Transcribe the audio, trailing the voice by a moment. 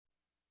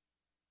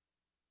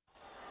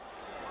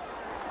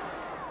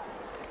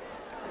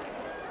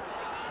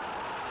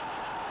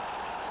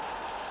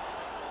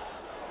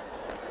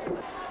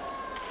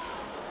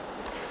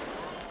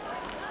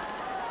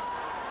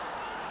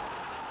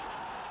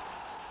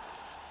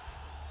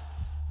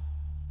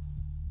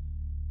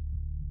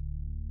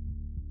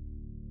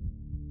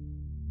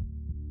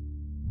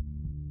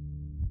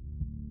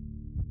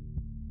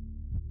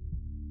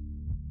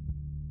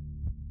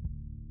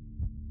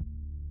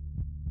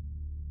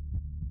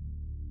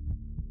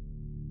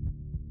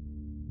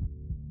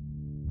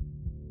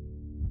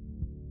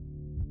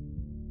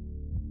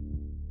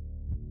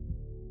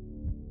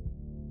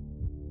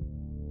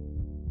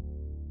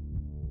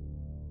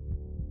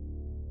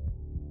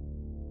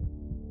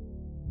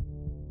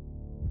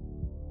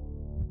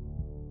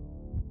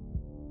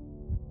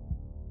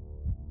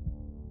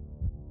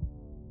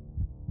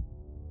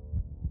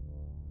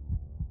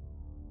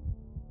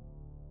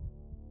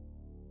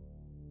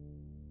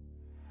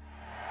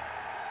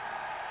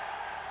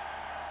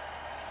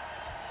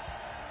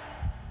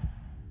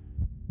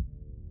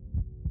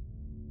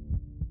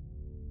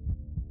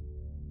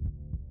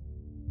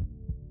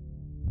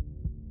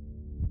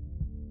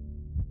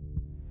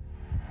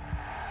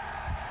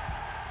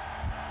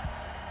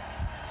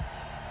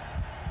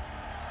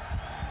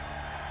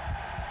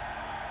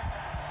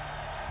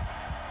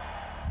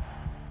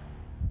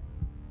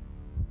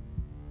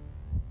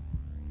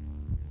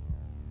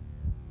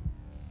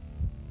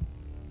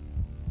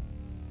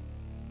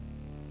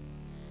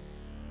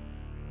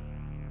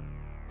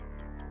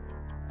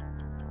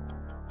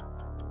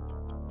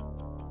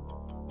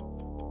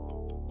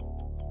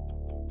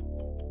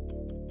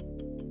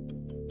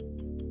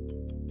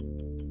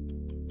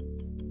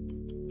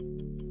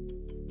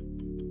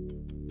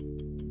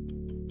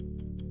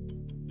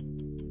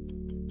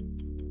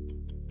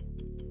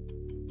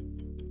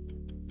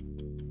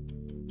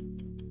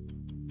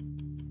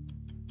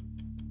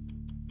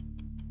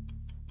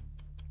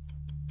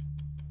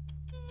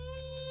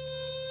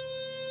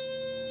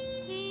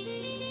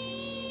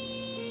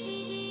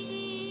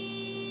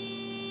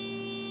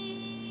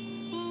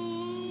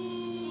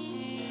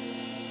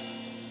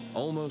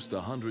Almost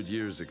 100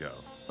 years ago,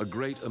 a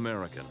great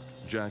American,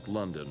 Jack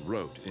London,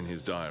 wrote in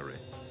his diary,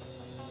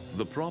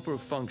 "The proper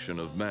function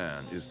of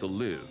man is to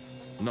live,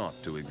 not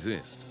to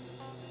exist.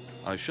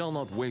 I shall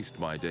not waste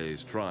my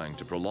days trying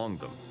to prolong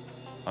them.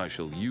 I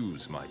shall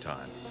use my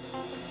time."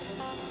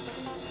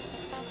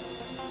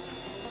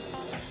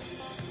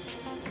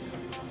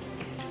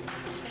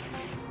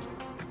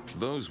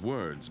 Those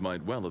words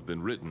might well have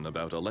been written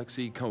about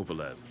Alexei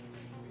Kovalev,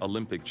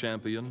 Olympic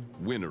champion,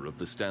 winner of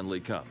the Stanley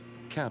Cup,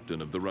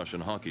 captain of the Russian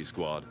hockey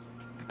squad,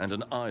 and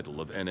an idol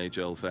of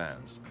NHL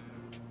fans.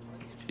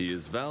 He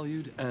is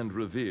valued and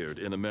revered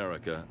in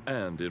America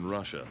and in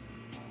Russia,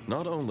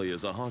 not only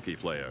as a hockey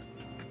player,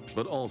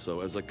 but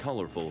also as a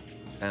colorful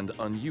and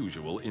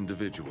unusual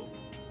individual.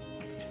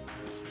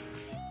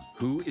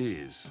 Who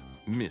is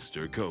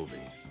Mr. Kovi?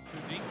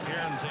 Deep,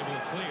 Karen's able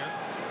to clear.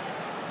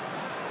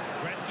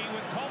 Gretzky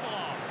with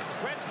Kovalov.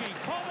 Gretzky,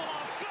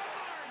 Kovalov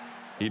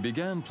scores! He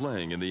began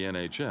playing in the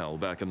NHL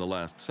back in the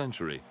last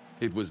century.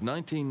 It was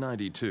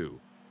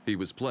 1992. He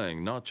was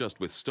playing not just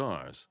with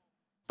stars,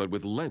 but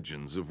with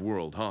legends of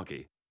world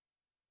hockey.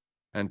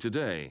 And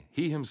today,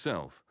 he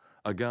himself,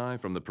 a guy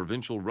from the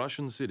provincial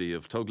Russian city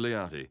of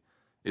Togliatti,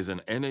 is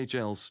an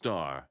NHL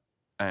star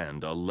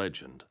and a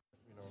legend.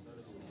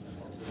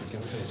 You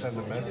can send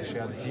a message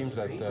to the teams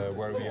that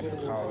where we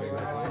and how we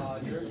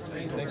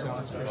play. Thanks so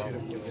much.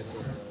 Appreciate it.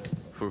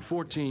 For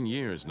 14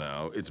 years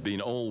now, it's been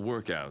all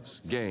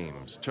workouts,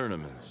 games,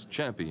 tournaments,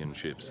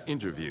 championships,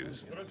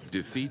 interviews,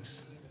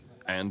 defeats,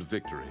 and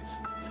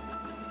victories.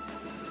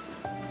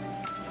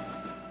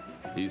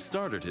 He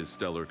started his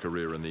stellar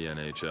career in the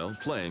NHL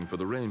playing for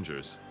the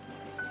Rangers.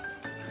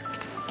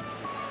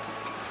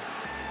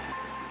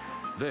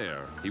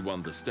 There, he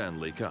won the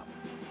Stanley Cup.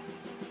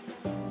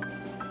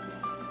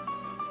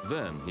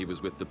 Then he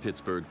was with the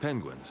Pittsburgh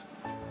Penguins.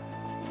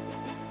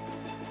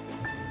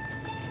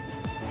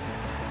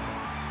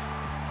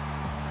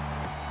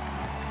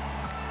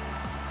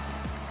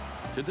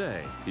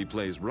 Today, he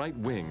plays right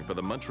wing for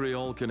the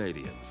Montreal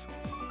Canadiens.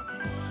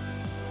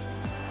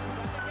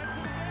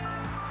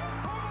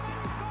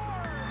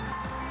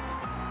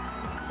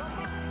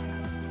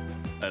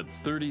 At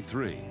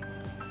 33,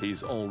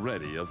 he's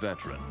already a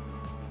veteran.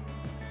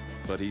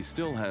 But he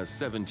still has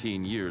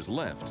 17 years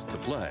left to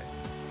play.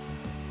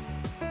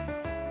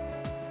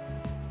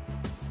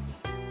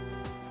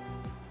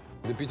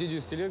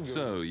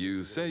 So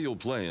you say you'll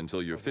play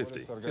until you're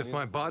 50. If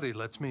my body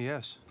lets me,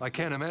 yes. I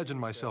can't imagine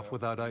myself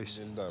without ice.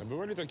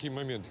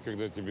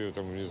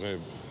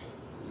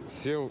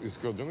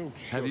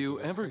 Have you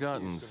ever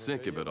gotten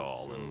sick of it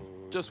all and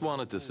just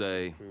wanted to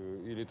say,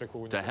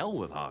 to hell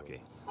with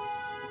hockey?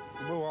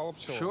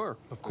 Sure,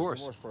 of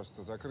course.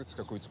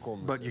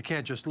 But you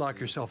can't just lock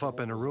yourself up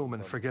in a room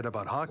and forget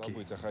about hockey.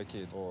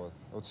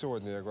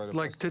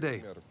 Like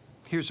today.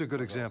 Here's a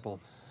good example.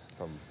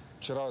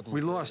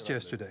 We lost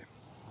yesterday.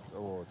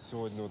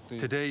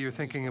 Today you're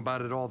thinking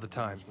about it all the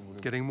time,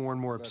 getting more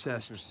and more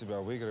obsessed.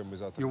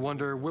 You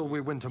wonder, will we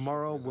win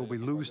tomorrow? Will we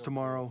lose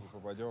tomorrow?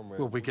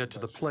 Will we get to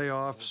the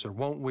playoffs or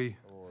won't we?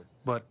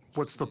 But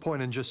what's the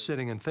point in just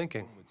sitting and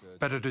thinking?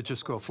 Better to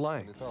just go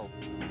flying.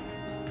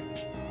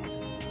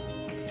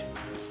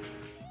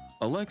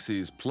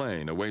 Alexei's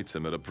plane awaits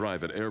him at a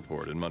private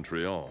airport in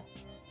Montreal.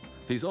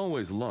 He's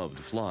always loved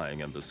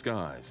flying and the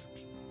skies.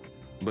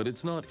 But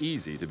it's not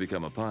easy to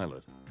become a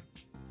pilot.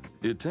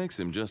 It takes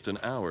him just an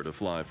hour to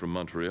fly from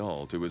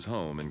Montreal to his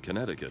home in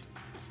Connecticut.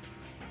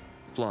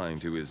 Flying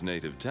to his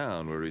native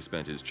town where he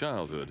spent his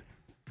childhood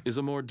is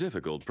a more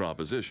difficult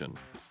proposition.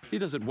 He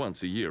does it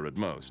once a year at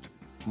most.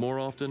 More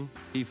often,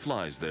 he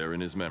flies there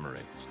in his memory.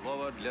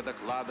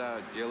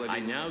 I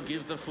now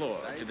give the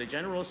floor to the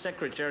General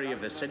Secretary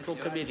of the Central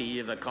Committee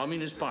of the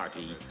Communist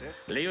Party,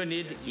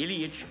 Leonid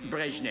Ilyich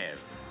Brezhnev.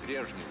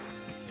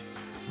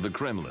 The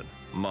Kremlin,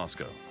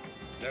 Moscow.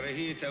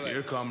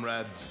 Dear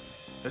comrades,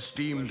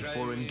 esteemed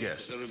foreign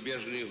guests.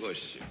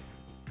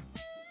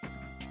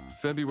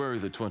 February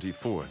the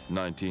 24th,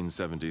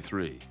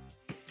 1973.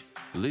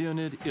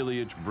 Leonid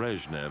Ilyich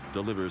Brezhnev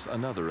delivers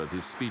another of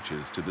his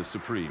speeches to the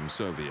Supreme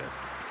Soviet.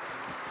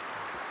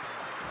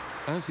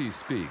 As he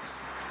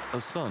speaks,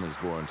 a son is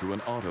born to an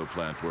auto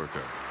plant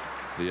worker,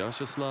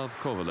 Vyacheslav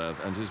Kovalev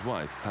and his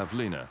wife,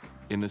 Pavlina,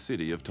 in the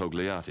city of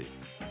Togliatti.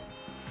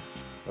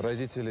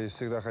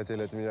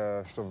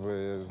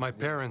 My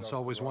parents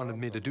always wanted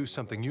me to do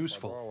something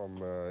useful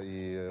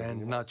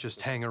and not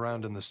just hang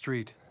around in the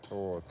street.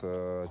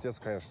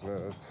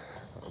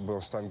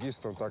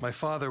 My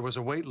father was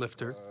a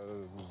weightlifter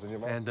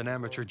and an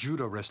amateur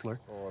judo wrestler,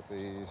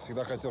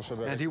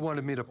 and he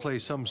wanted me to play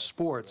some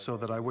sport so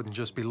that I wouldn't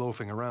just be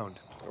loafing around.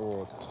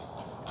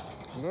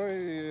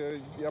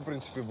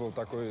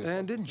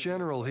 And in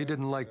general, he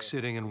didn't like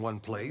sitting in one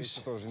place.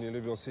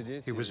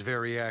 He was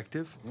very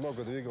active.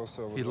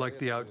 He liked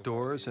the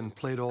outdoors and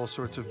played all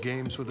sorts of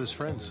games with his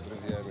friends.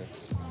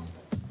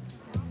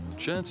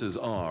 Chances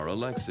are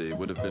Alexei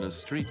would have been a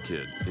street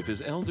kid if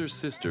his elder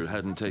sister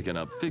hadn't taken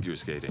up figure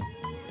skating.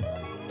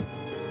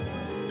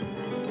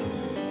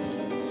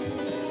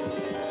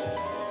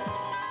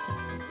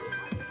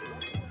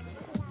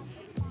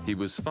 He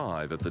was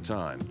 5 at the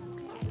time.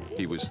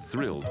 He was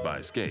thrilled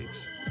by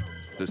skates,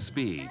 the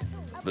speed,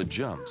 the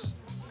jumps,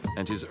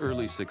 and his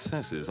early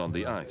successes on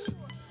the ice.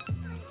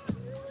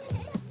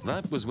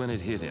 That was when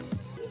it hit him.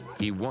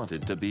 He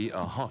wanted to be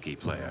a hockey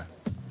player.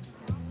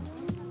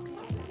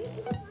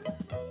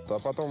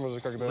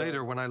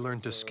 Later, when I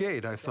learned to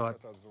skate, I thought,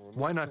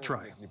 why not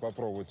try?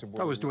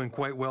 I was doing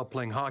quite well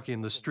playing hockey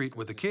in the street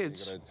with the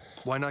kids.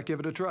 Why not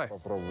give it a try?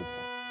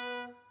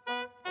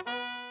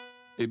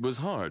 It was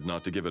hard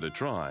not to give it a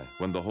try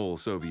when the whole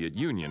Soviet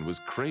Union was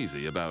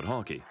crazy about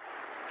hockey.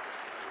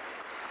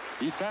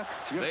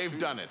 They've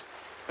done it.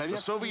 The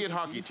Soviet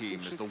hockey team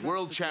is the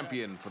world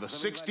champion for the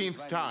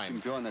 16th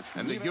time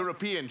and the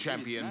European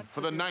champion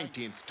for the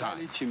 19th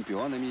time.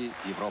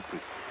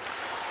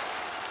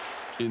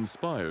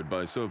 Inspired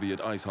by Soviet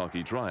ice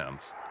hockey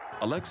triumphs,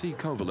 Alexei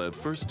Kovalev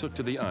first took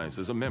to the ice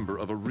as a member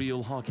of a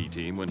real hockey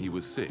team when he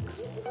was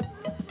 6.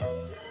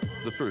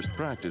 The first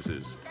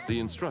practices,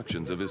 the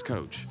instructions of his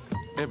coach,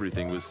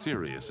 everything was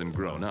serious and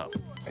grown up.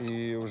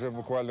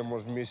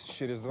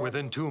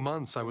 Within 2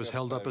 months, I was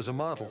held up as a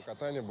model.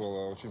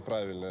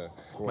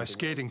 My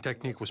skating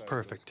technique was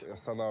perfect.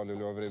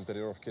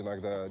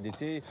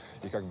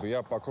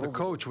 The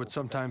coach would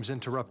sometimes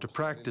interrupt a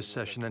practice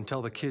session and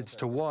tell the kids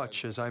to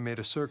watch as I made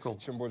a circle.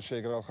 The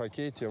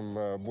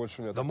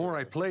more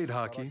I played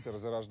hockey,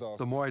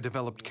 the more I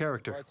developed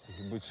character.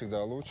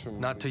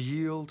 Not to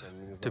yield,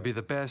 to be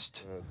the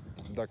best,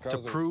 to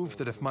prove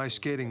that if my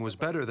skating was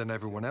better than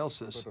everyone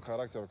else's,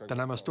 then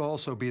I must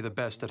also be the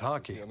best at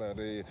hockey.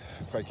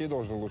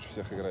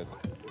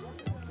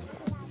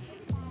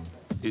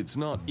 It's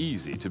not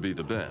easy to be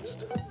the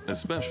best,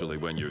 especially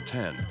when you're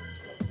 10.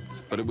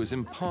 But it was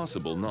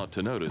impossible not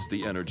to notice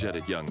the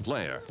energetic young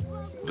player.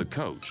 The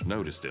coach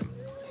noticed him.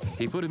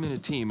 He put him in a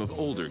team of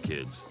older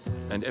kids,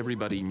 and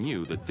everybody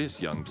knew that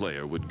this young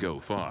player would go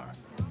far.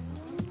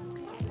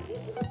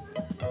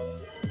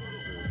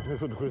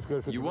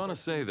 You want to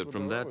say that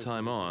from that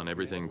time on,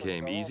 everything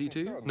came easy to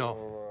you?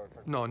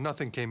 No,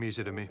 nothing came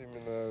easy to me.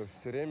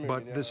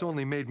 But this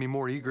only made me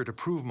more eager to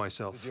prove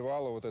myself,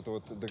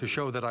 to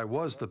show that I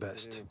was the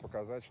best,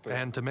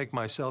 and to make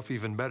myself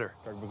even better.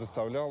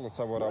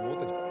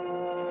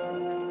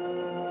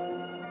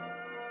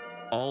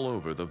 All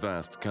over the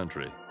vast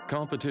country,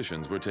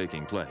 competitions were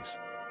taking place.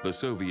 The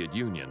Soviet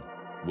Union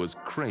was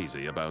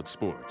crazy about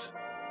sports.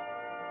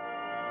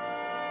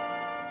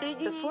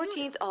 The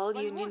 14th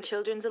All-Union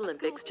Children's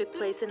Olympics took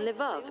place in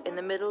Lvov in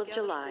the middle of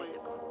July.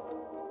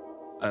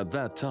 At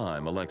that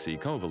time, Alexei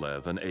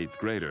Kovalev, an 8th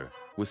grader,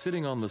 was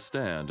sitting on the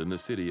stand in the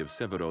city of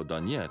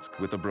Severodonetsk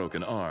with a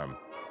broken arm,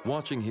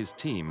 watching his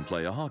team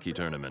play a hockey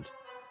tournament.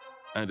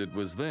 And it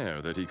was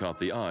there that he caught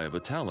the eye of a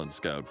talent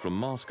scout from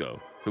Moscow,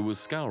 who was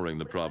scouring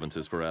the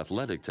provinces for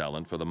athletic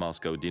talent for the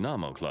Moscow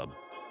Dynamo Club.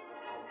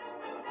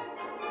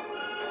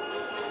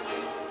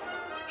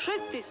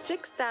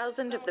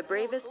 6,000 of the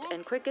bravest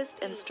and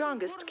quickest and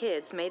strongest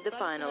kids made the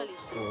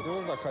finals.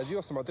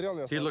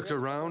 He looked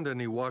around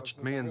and he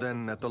watched me, and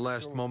then at the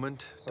last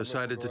moment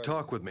decided to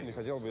talk with me.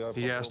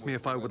 He asked me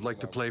if I would like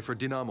to play for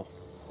Dynamo.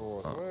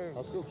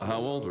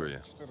 How old were you?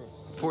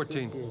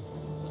 14.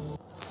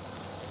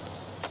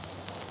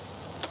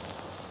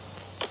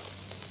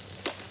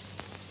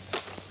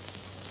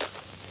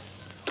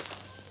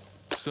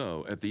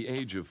 So, at the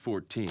age of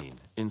 14,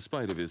 in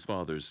spite of his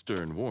father's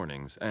stern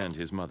warnings and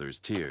his mother's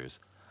tears,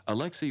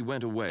 Alexei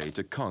went away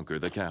to conquer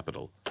the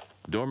capital.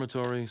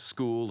 Dormitory,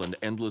 school, and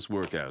endless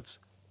workouts.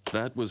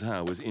 That was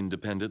how his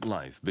independent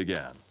life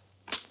began.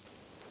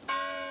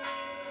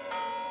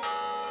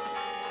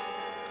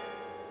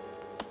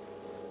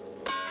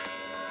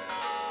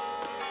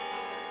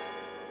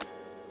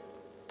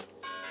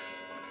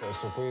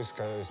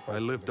 I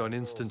lived on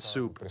instant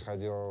soup.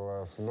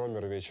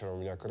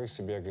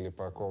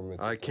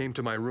 I came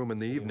to my room in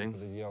the evening,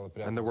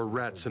 and there were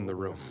rats in the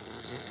room.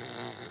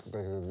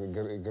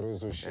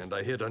 And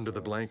I hid under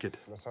the blanket.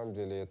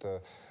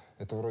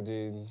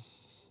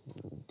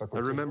 I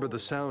remember the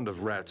sound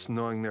of rats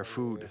gnawing their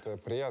food.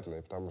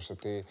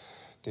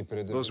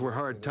 Those were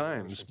hard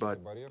times, but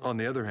on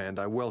the other hand,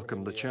 I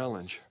welcomed the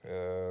challenge.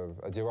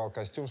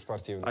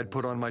 I'd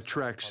put on my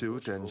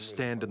tracksuit and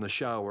stand in the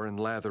shower and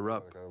lather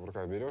up.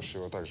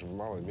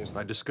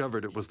 I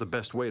discovered it was the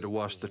best way to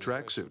wash the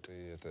tracksuit.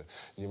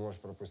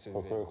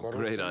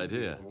 Great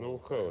idea.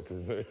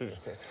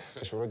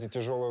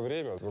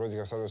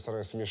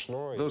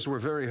 Those were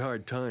very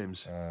hard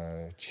times.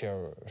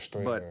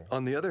 But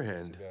on the other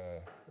hand,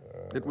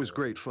 it was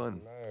great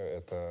fun.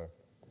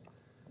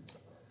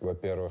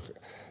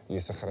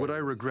 What I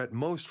regret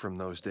most from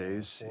those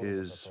days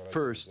is,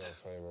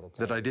 first,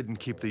 that I didn't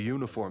keep the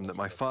uniform that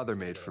my father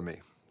made for me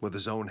with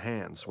his own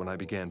hands when I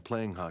began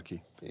playing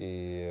hockey.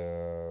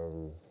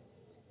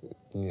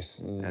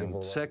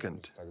 And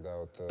second,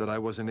 that I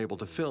wasn't able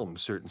to film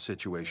certain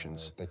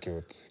situations,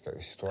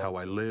 how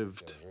I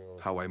lived,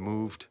 how I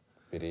moved,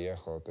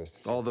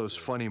 all those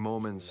funny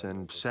moments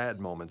and sad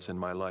moments in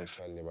my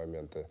life.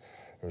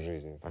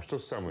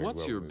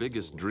 What's your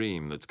biggest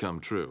dream that's come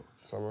true?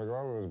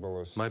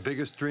 My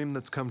biggest dream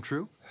that's come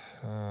true?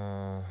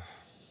 I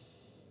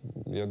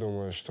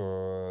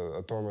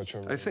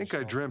think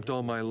I dreamt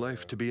all my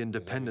life to be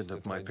independent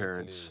of my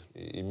parents,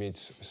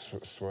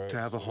 to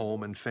have a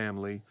home and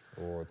family,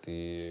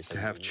 to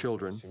have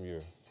children,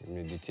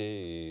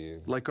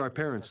 like our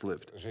parents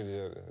lived.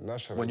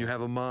 When you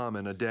have a mom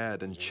and a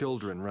dad and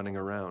children running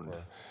around,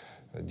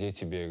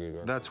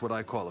 that's what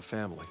I call a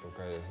family.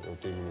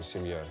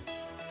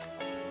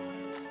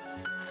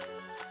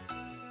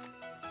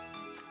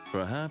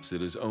 Perhaps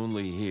it is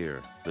only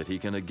here that he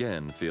can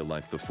again feel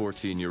like the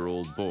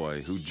 14-year-old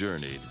boy who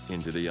journeyed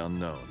into the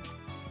unknown.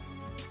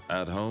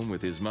 At home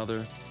with his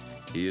mother,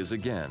 he is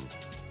again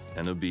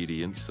an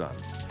obedient son.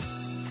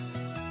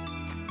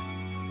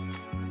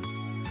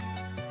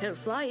 He'll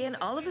fly in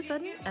all of a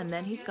sudden, and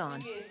then he's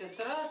gone.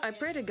 I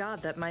pray to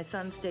God that my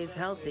son stays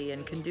healthy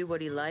and can do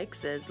what he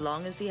likes as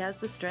long as he has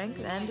the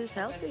strength and is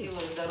healthy.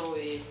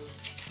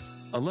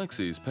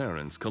 Alexei's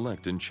parents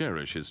collect and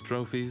cherish his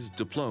trophies,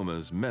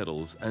 diplomas,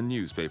 medals, and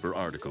newspaper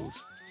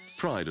articles.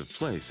 Pride of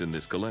place in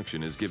this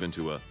collection is given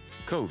to a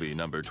Kovi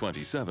number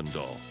 27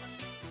 doll.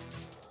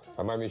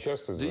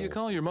 Do you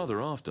call your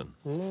mother often?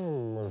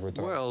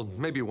 Well,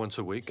 maybe once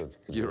a week.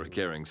 You're a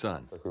caring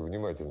son.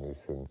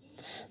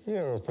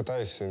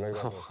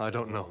 Oh, I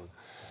don't know.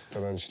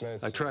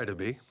 I try to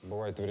be.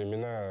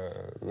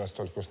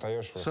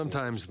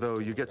 Sometimes, though,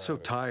 you get so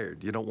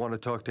tired, you don't want to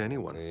talk to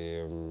anyone.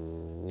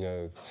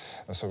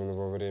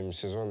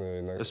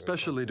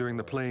 Especially during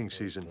the playing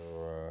season.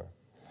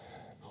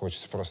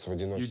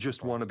 You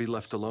just want to be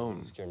left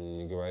alone.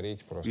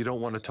 You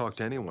don't want to talk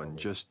to anyone,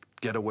 just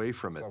get away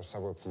from it.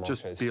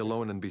 Just be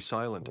alone and be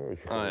silent.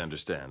 I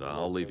understand.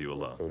 I'll leave you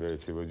alone.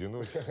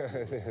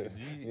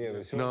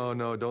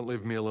 No, don't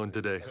leave me alone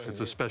today. It's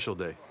a special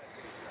day.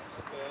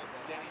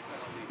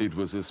 It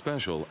was a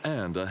special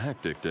and a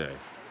hectic day.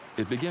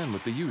 It began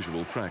with the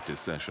usual practice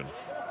session.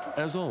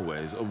 As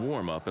always, a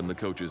warm-up and the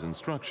coach's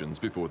instructions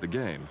before the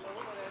game.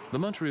 The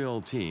Montreal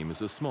team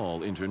is a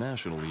small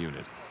international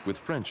unit with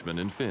Frenchmen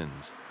and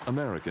Finns,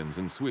 Americans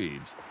and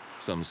Swedes,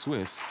 some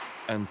Swiss,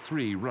 and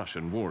 3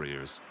 Russian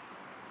warriors.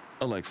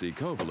 Alexei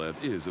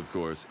Kovalev is, of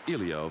course,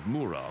 Ilya of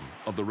Murom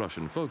of the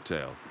Russian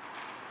folktale.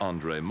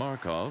 Andrei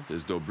Markov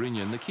is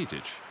Dobrynya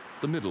Nikitich,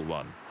 the middle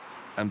one,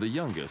 and the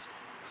youngest,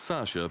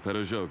 Sasha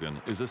Perezhogin,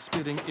 is a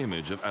spitting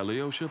image of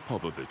Alyosha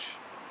Popovich.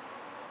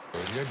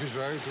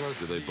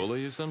 Do they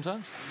bully you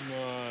sometimes?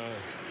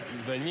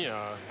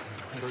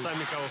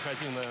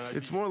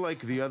 It's more like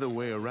the other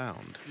way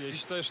around.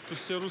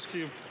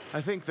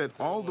 I think that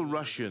all the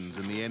Russians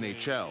in the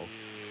NHL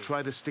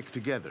try to stick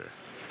together.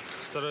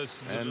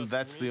 And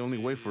that's the only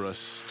way for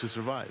us to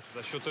survive.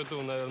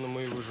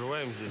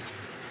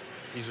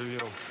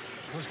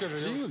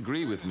 Do you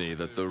agree with me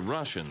that the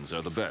Russians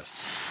are the best?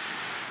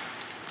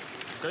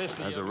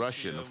 As a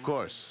Russian, of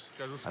course,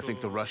 I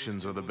think the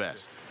Russians are the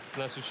best.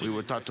 We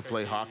were taught to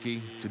play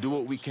hockey, to do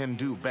what we can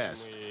do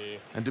best,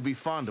 and to be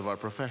fond of our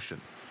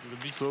profession.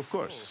 So, of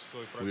course,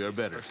 we are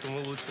better.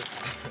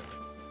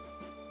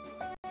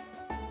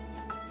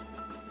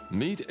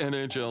 Meet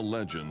NHL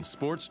legend,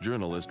 sports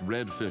journalist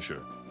Red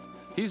Fisher.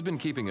 He's been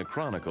keeping a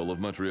chronicle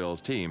of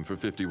Montreal's team for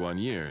 51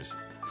 years.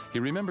 He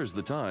remembers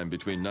the time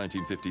between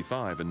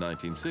 1955 and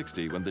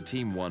 1960 when the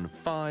team won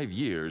 5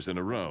 years in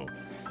a row.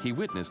 He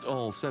witnessed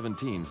all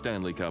 17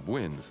 Stanley Cup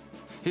wins.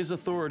 His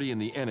authority in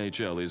the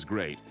NHL is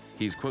great.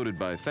 He's quoted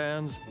by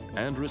fans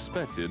and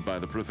respected by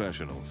the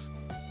professionals.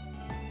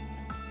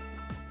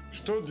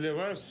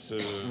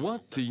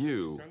 What to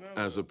you,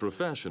 as a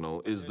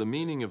professional, is the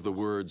meaning of the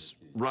words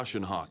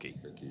Russian hockey?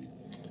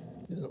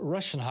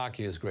 Russian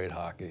hockey is great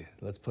hockey.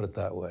 Let's put it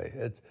that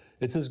way.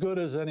 It's as good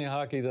as any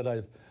hockey that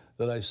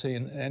I've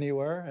seen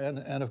anywhere,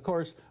 and of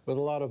course, with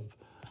a lot of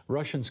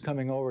Russians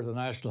coming over to the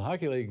National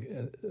Hockey League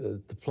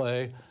to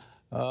play,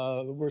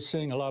 we're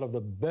seeing a lot of the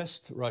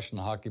best Russian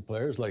hockey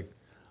players like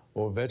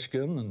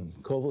Ovechkin and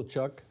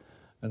Kovalchuk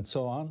and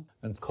so on,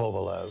 and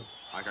Kovalev.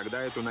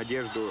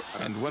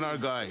 And when our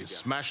guys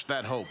smashed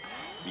that hope,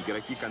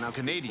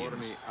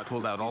 Canadians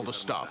pulled out all the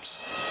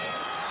stops.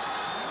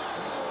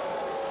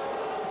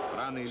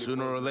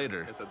 Sooner or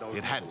later,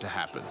 it had to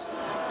happen.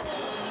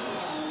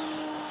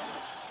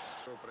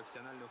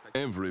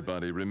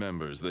 Everybody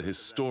remembers the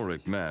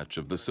historic match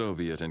of the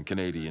Soviet and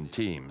Canadian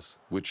teams,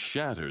 which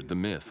shattered the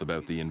myth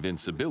about the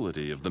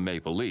invincibility of the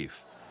Maple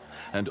Leaf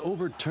and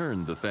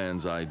overturned the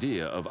fans'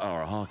 idea of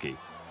our hockey,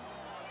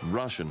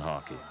 Russian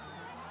hockey.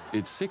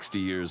 It's 60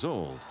 years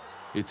old.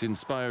 It's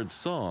inspired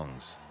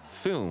songs,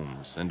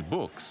 films, and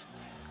books.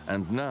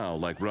 And now,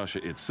 like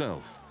Russia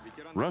itself,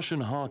 Russian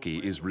hockey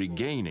is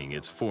regaining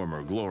its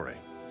former glory.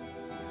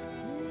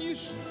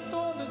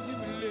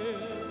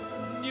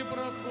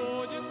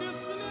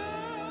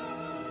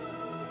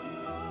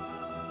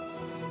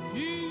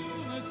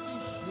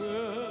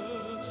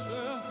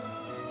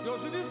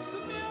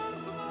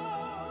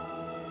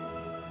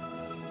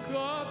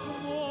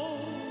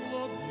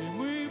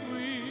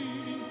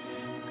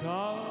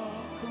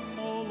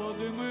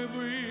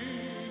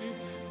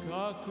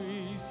 так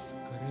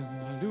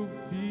искренне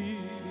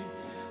любили,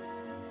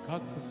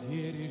 как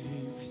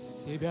верили в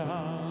себя.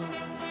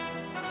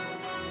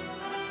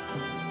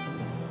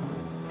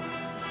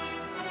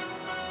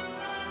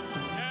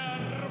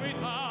 Первый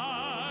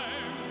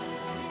тайм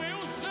мы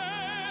уже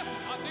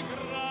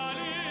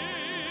отыграли,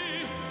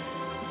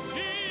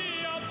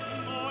 и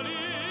одно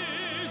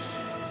лишь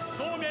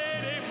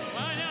сумели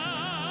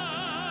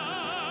понять,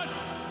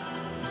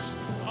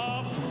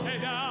 чтоб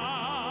тебя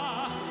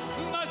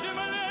на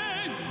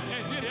земле не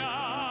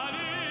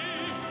теряли.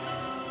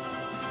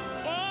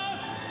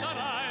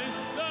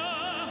 Постарайся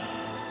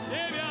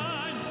себя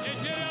не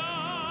терять.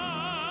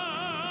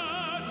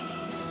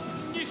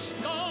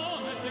 Ничто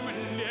на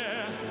земле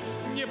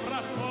не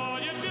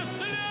проходит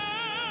бесследно,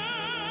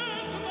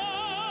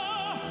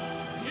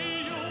 и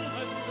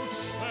юность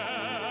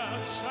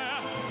ушедшая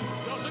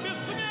все же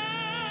бессмертна.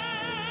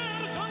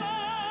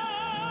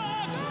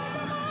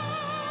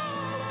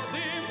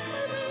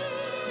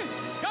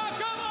 Как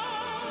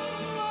молоды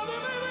мы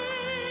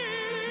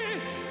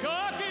были,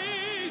 как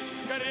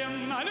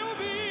искренно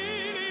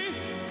любили,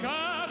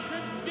 как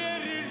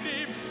верили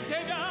в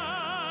себя.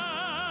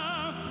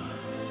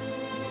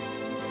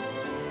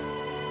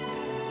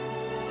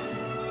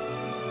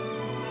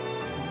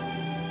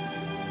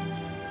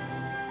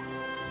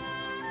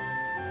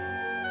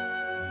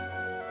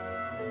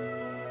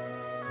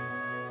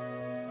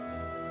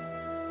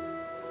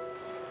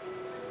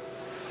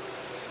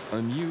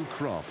 A new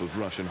crop of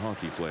Russian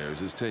hockey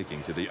players is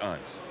taking to the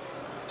ice.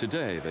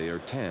 Today, they are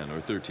 10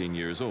 or 13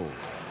 years old.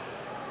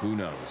 Who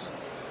knows?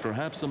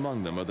 Perhaps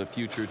among them are the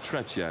future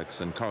Tretyaks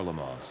and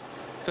Karlomovs,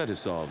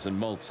 Fetisovs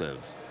and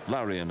Maltsevs,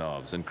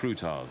 Larionovs and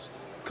Krutovs,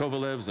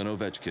 Kovalevs and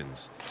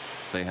Ovechkins.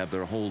 They have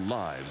their whole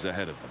lives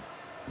ahead of them.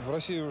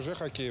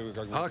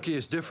 Hockey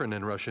is different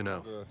in Russia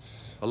now.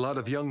 A lot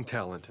of young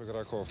talent.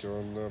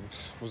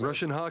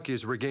 Russian hockey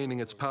is regaining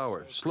its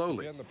power,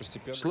 slowly.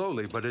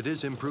 Slowly, but it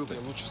is improving.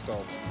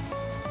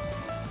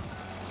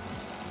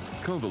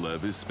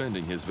 Kovalev is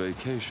spending his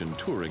vacation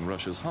touring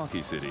Russia's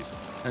hockey cities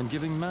and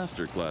giving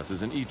master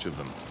classes in each of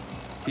them.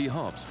 He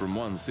hops from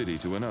one city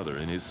to another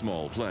in his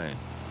small plane.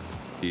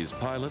 He's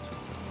pilot,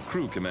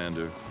 crew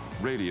commander,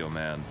 radio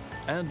man,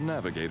 and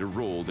navigator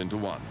rolled into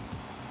one.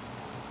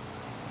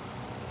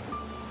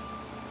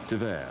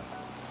 Tver,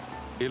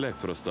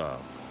 Elektrostal,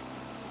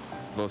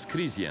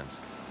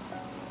 Voskresensk,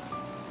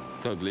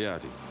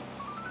 Togliatti,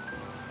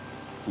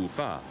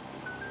 Ufa,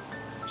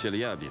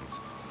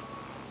 Chelyabinsk,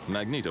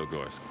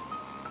 Magnitogorsk,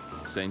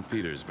 St.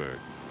 Petersburg.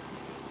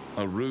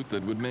 A route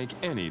that would make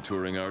any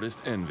touring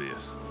artist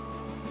envious.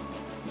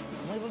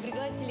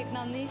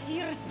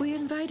 We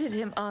invited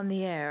him on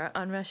the air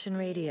on Russian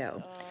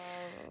radio.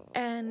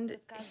 And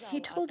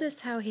he told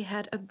us how he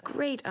had a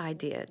great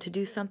idea to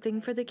do something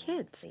for the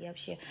kids.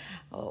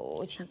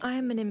 I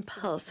am an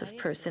impulsive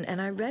person,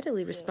 and I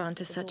readily respond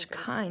to such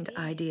kind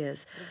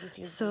ideas.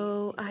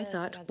 So I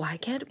thought, why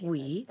can't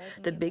we,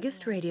 the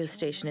biggest radio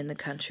station in the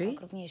country,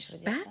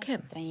 back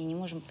him?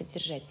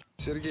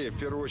 Sergei,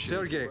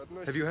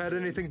 have you had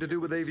anything to do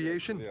with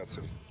aviation?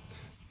 Nothing.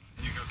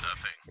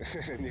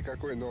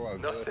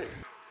 Nothing.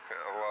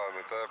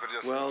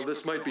 Well,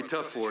 this might be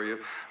tough for you.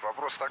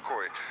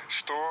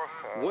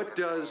 What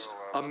does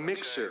a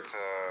mixer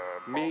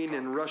mean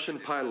in Russian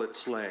pilot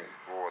slang?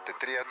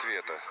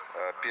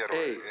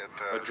 A,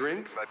 a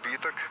drink.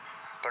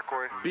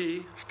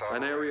 B,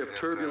 an area of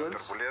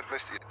turbulence.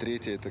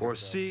 Or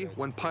C,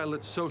 when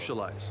pilots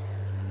socialize.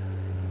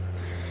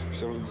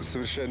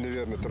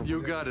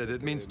 You got it.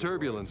 It means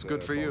turbulence.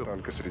 Good for you.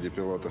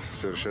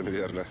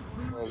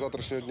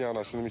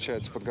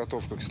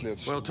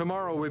 Well,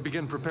 tomorrow we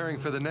begin preparing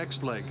for the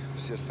next leg.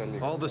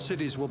 All the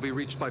cities will be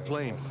reached by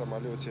plane.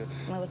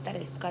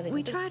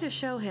 We try to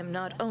show him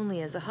not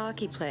only as a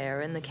hockey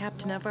player and the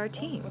captain of our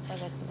team.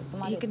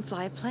 He can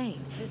fly a plane.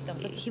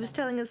 He was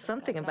telling us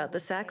something about the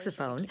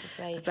saxophone,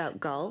 about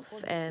golf,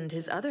 and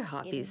his other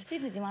hobbies.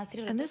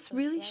 And this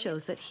really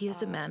shows that he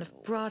is a man of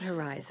broad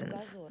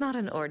horizons, not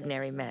an ordinary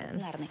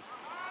man.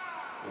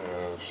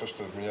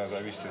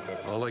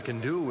 All I can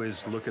do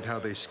is look at how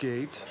they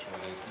skate,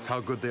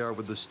 how good they are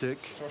with the stick,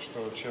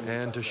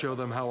 and to show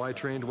them how I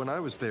trained when I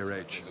was their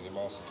age.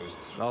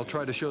 I'll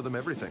try to show them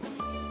everything.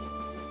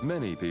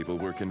 Many people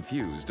were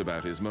confused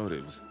about his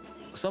motives.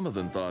 Some of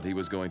them thought he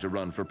was going to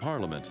run for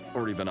parliament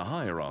or even a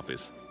higher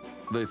office.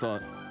 They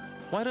thought,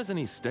 why doesn't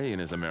he stay in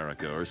his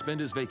America or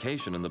spend his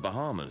vacation in the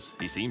Bahamas?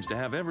 He seems to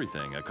have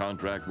everything, a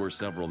contract worth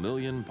several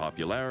million,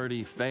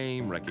 popularity,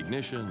 fame,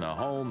 recognition, a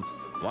home.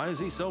 Why is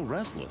he so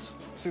restless?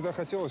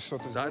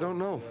 I don't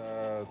know.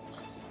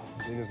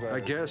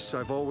 I guess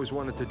I've always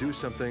wanted to do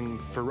something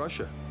for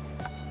Russia.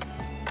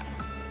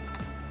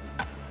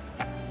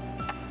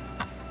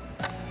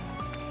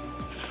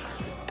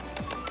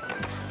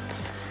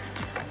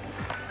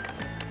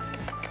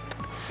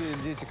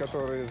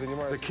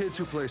 The kids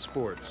who play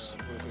sports,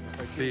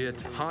 be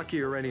it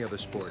hockey or any other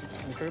sport,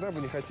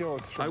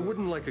 I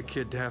wouldn't like a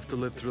kid to have to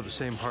live through the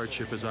same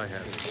hardship as I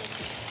had.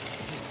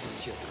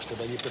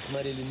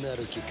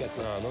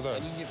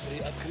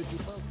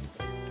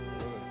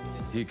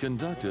 He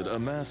conducted a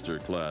master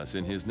class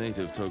in his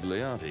native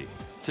Togliatti,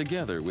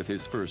 together with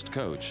his first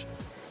coach,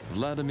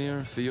 Vladimir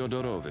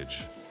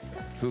Fyodorovich,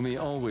 whom he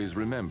always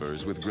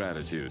remembers with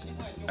gratitude,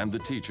 and the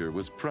teacher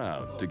was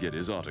proud to get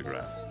his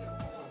autograph.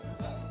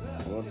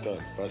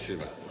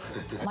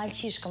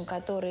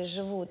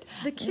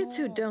 The kids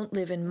who don't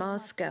live in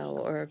Moscow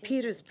or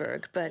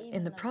Petersburg, but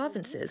in the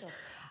provinces,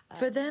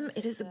 for them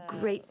it is a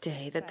great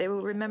day that they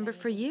will remember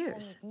for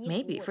years,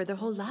 maybe for their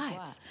whole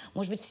lives.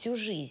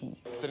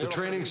 The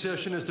training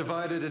session is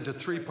divided into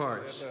 3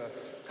 parts: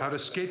 how to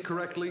skate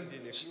correctly,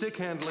 stick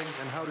handling,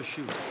 and how to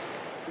shoot.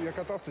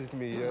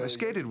 I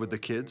skated with the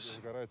kids.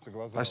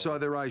 I saw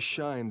their eyes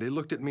shine. They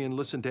looked at me and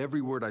listened to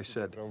every word I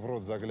said.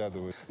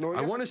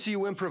 I want to see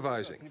you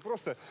improvising.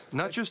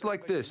 Not just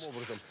like this,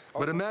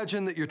 but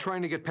imagine that you're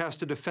trying to get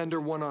past a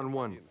defender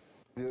one-on-one.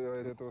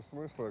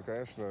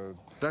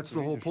 That's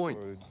the whole point.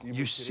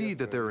 You see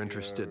that they're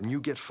interested and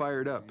you get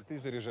fired up.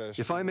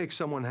 If I make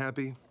someone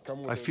happy,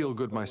 I feel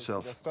good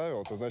myself.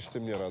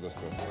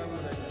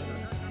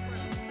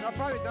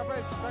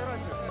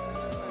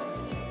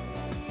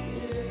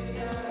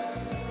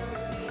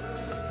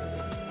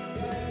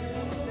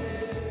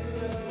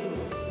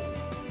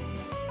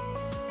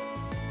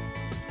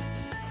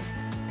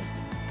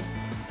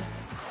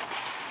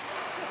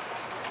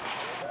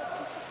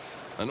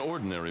 An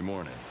ordinary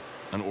morning,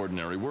 an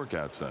ordinary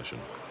workout session.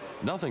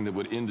 Nothing that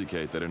would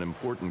indicate that an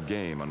important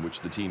game on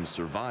which the team's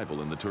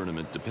survival in the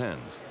tournament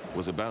depends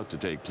was about to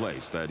take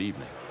place that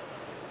evening.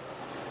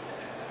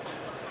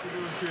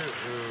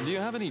 Do you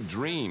have any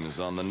dreams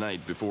on the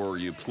night before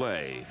you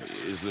play?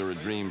 Is there a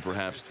dream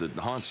perhaps that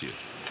haunts you?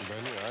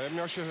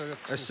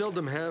 I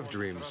seldom have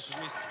dreams.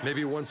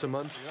 Maybe once a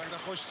month.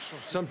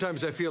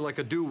 Sometimes I feel I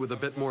could do with a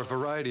bit more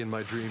variety in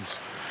my dreams.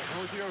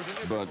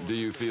 But do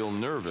you feel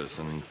nervous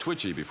and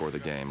twitchy before the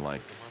game,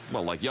 like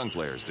young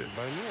players do?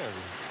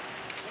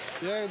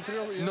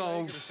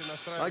 No,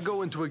 I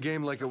go into a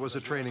game like it was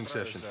a training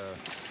session.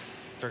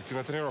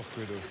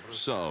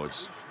 So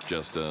it's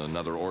just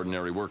another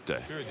ordinary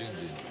workday.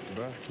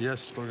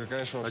 Yes,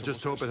 I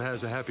just hope it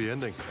has a happy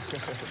ending.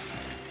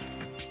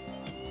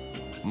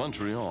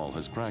 Montreal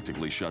has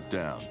practically shut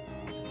down.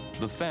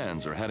 The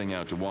fans are heading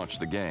out to watch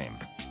the game.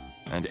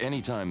 And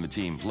anytime the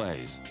team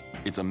plays,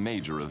 it's a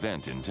major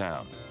event in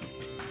town.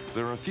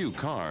 There are few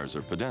cars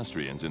or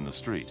pedestrians in the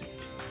street.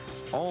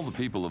 All the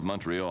people of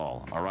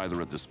Montreal are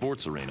either at the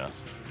sports arena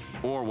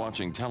or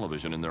watching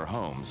television in their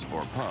homes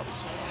or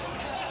pubs.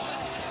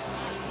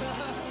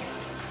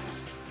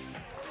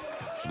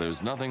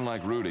 There's nothing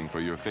like rooting for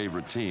your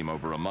favorite team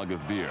over a mug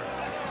of beer.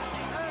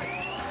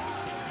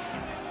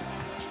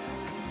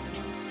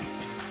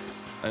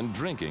 And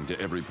drinking to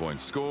every point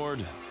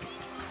scored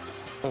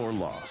or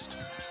lost.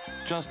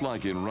 Just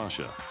like in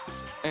Russia,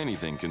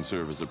 anything can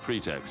serve as a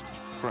pretext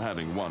for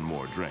having one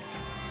more drink.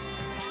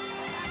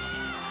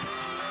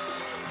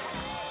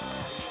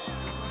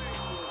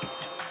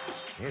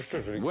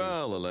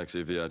 Well,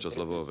 Alexei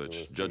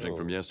Vyacheslavovich, judging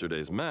from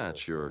yesterday's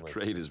match, your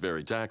trade is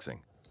very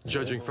taxing.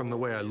 Judging from the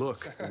way I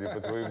look.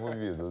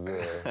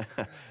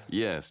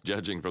 Yes,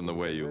 judging from the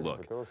way you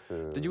look.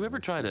 Did you ever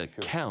try to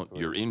count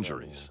your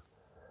injuries?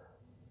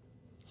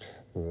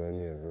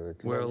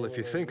 Well, if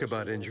you think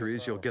about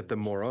injuries, you'll get them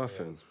more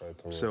often.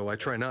 So I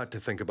try not to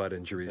think about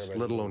injuries,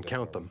 let alone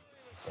count them.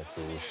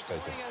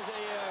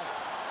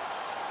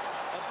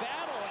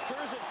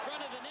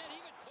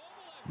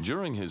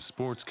 During his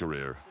sports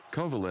career,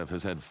 Kovalev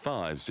has had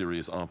 5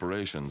 serious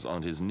operations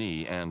on his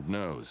knee and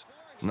nose,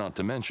 not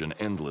to mention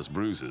endless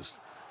bruises.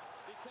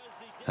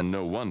 And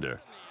no wonder,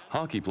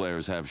 hockey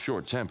players have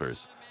short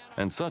tempers,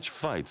 and such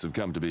fights have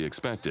come to be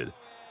expected.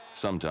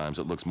 Sometimes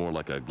it looks more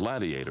like a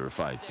gladiator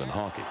fight than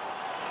hockey.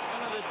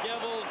 One of the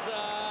Devils,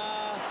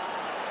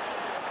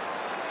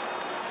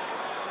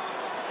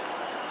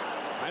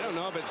 I don't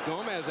know if it's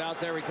Gomez out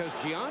there because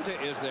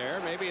Giunta is there.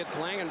 Maybe it's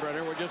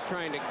Langenbrunner. We're just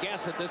trying to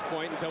guess at this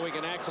point until we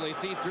can actually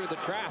see through the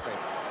traffic.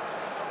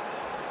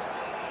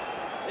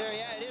 There,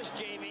 yeah, it is,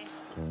 Jamie.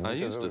 I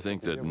used to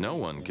think that no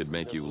one could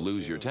make you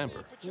lose your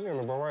temper.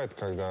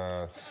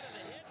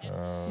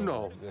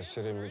 No,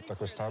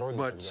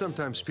 but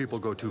sometimes people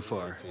go too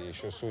far.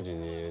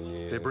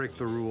 They break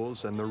the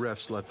rules and the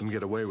refs let them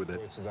get away with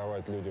it.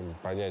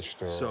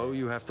 So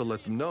you have to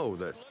let them know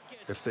that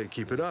if they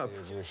keep it up,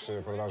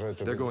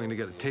 they're going to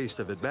get a taste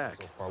of it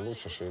back.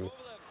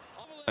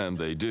 And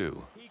they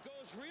do.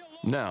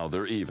 Now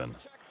they're even.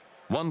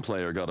 One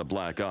player got a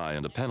black eye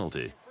and a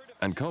penalty,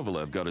 and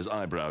Kovalev got his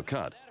eyebrow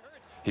cut.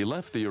 He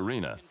left the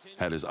arena,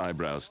 had his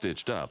eyebrows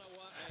stitched up,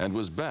 and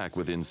was back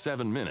within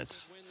 7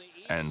 minutes.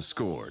 And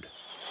scored.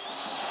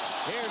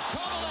 Here's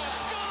Kovalev,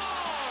 score!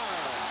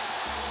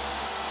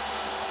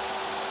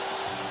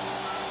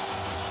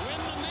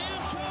 When the man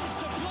comes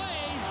to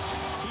play,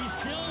 he's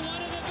still one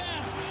of the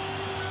best.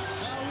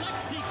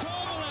 Alexei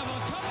Kovalev,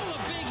 a couple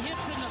of big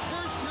hits in the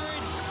first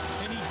period,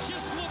 and he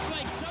just looked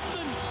like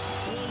something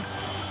was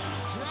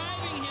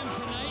driving him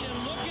tonight. And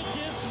look at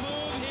this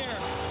move here.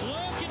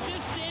 Look at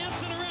this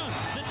dancing around.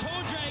 The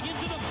toe drag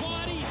into the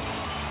body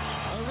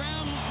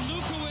around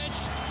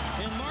Lukowicz,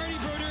 and Marty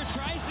Brodeur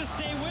tries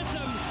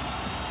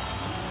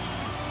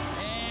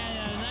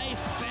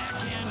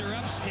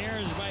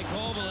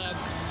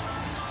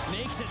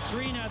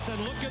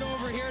 3-0. Look it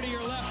over here to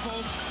your left,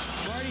 folks.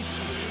 Marty's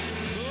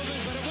moving,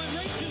 but it went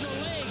right to the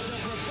legs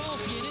of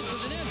Rafalski and into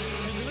the net.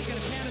 As you look at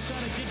a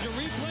Panasonic digital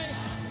replay.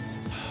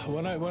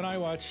 When I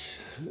watch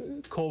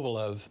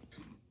Kovalev,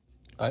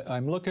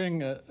 I'm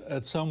looking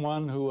at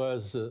someone who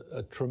has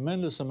a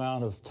tremendous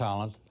amount of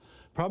talent,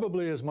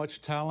 probably as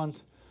much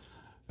talent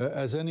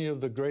as any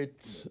of the great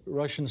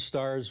Russian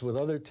stars with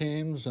other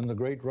teams and the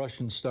great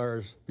Russian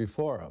stars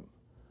before him.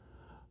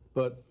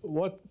 But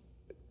what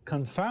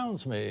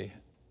confounds me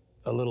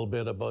a little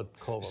bit about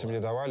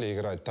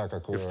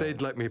Kovalev. If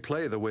they'd let me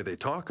play the way they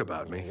talk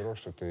about me,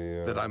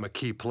 that I'm a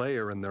key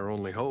player and their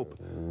only hope.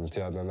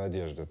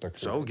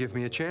 So give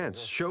me a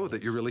chance. Show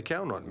that you really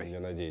count on me.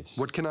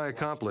 What can I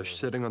accomplish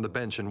sitting on the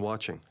bench and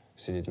watching?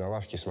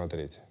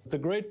 The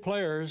great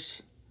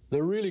players,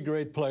 the really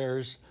great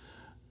players,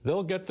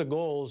 they'll get the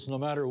goals no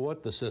matter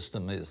what the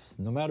system is.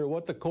 No matter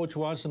what the coach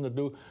wants them to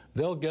do,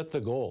 they'll get the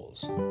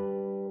goals.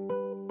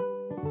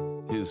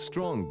 His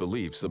strong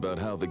beliefs about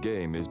how the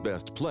game is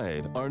best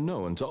played are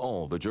known to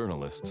all the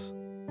journalists.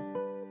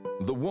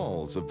 The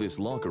walls of this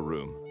locker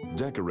room,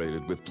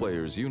 decorated with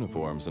players'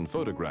 uniforms and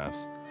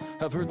photographs,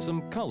 have heard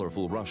some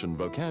colorful Russian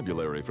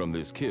vocabulary from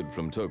this kid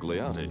from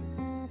Togliatti.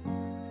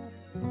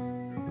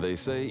 They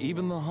say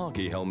even the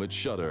hockey helmets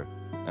shudder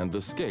and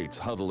the skates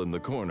huddle in the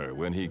corner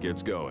when he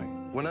gets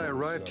going. When I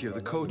arrived here, the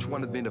coach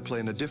wanted me to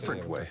play in a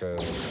different way.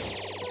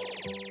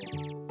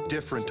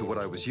 Different to what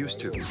I was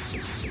used to.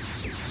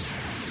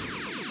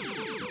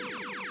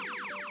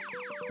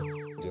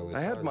 I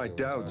had my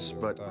doubts,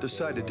 but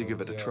decided to give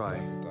it a try.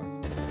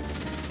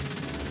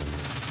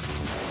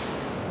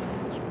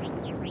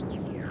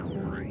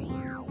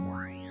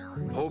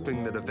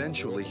 Hoping that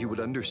eventually he would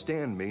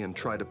understand me and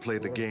try to play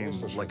the game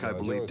like I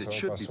believed it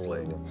should be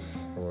played.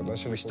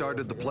 We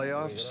started the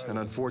playoffs and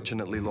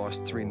unfortunately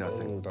lost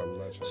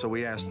 3-0. So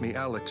he asked me,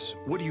 Alex,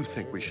 what do you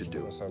think we should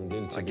do?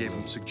 I gave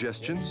him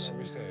suggestions.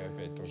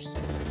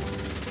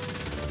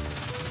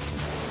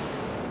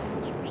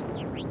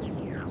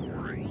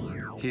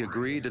 He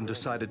agreed and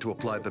decided to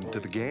apply them to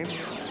the game.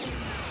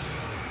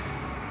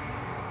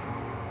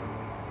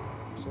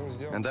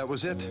 And that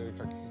was it.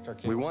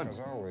 We won. He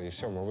has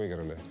Zetnik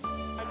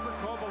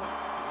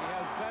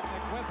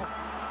with him.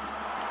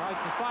 Tries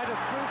to slide it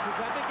through.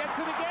 Zetnik gets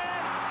it again.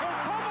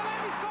 Here's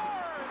Kovalev. He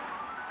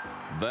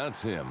scored.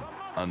 That's him,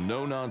 a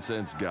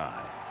no-nonsense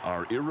guy,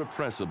 our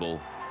irrepressible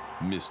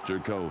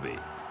Mr. Kovi,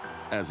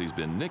 as he's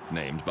been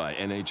nicknamed by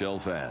NHL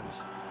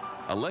fans.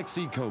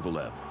 Alexei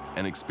Kovalev,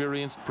 an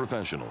experienced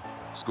professional,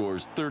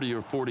 scores 30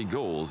 or 40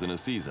 goals in a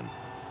season,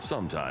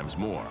 sometimes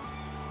more.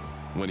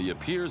 When he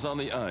appears on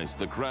the ice,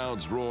 the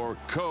crowds roar,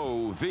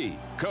 Kovi,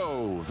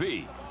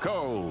 Kovi,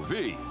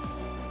 Kovi.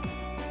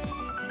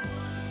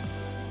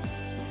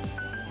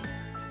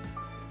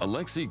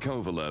 Alexei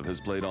Kovalev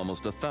has played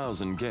almost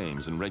 1,000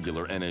 games in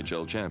regular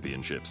NHL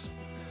championships,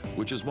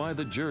 which is why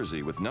the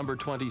jersey with number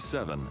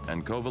 27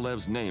 and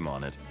Kovalev's name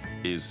on it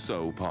is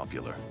so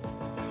popular.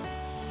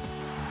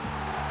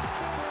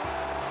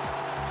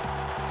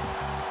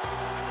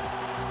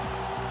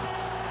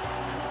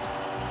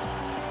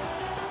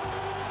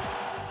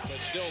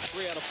 Still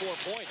 3 out of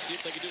 4 points. See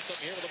if they can do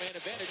something here with a man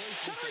advantage.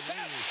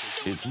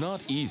 It's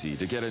not easy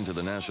to get into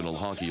the National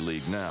Hockey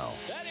League now,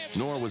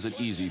 nor was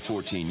it easy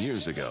 14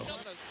 years ago.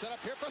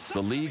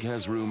 The league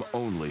has room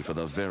only for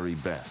the very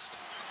best.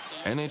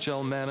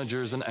 NHL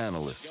managers and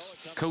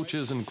analysts,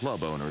 coaches and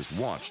club owners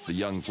watched the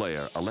young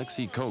player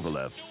Alexei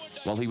Kovalev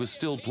while he was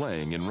still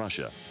playing in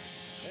Russia.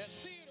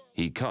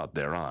 He caught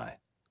their eye.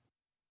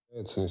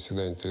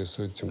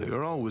 They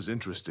are always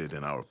interested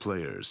in our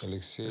players,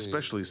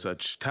 especially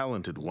such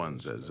talented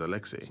ones as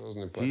Alexei.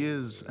 He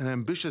is an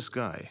ambitious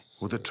guy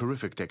with a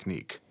terrific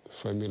technique.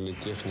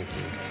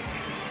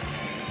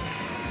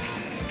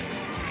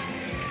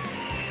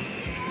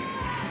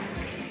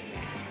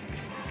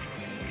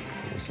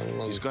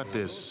 He's got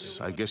this,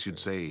 I guess you'd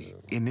say,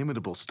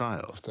 inimitable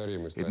style.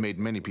 It made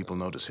many people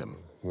notice him.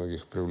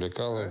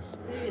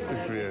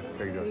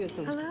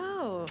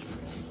 Hello.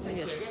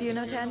 Do you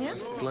know Tanya?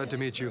 Glad to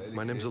meet you.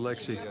 My name's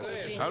Alexei.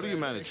 How do you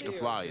manage to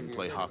fly and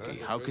play hockey?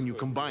 How can you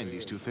combine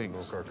these two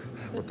things?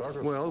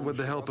 Well, with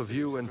the help of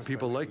you and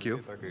people like you.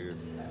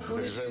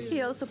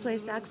 He also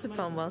plays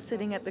saxophone while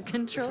sitting at the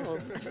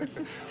controls.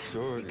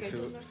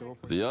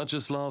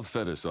 Vyacheslav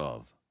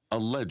Fedosov, a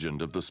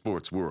legend of the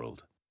sports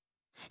world.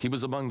 He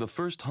was among the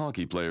first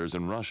hockey players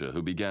in Russia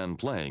who began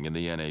playing in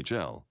the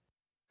NHL.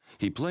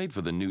 He played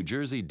for the New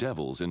Jersey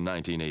Devils in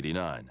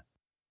 1989.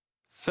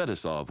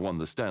 Fedosov won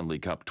the Stanley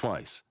Cup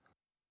twice.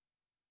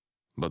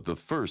 But the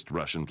first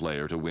Russian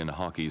player to win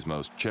hockey's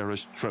most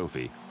cherished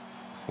trophy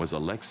was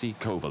Alexei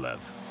Kovalev.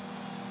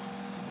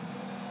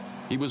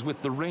 He was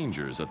with the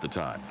Rangers at the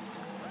time.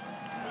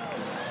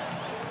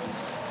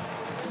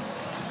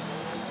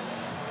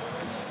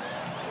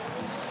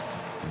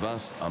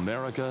 Thus,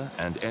 America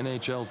and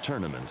NHL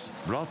tournaments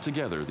brought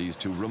together these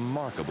two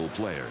remarkable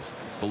players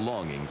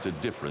belonging to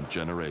different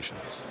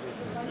generations.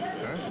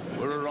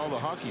 Where are all the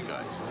hockey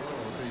guys?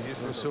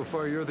 Well, so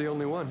far, you're the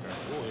only one.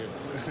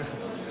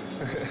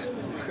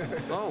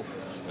 Oh,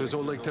 There's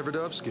Oleg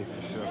Tverdovsky.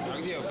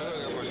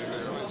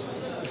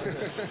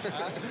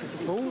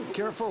 Oh,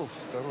 careful.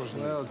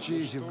 Well,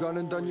 geez, you've gone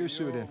and done your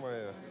suit in.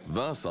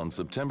 Thus, on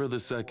September the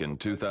 2nd,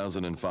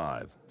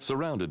 2005,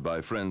 surrounded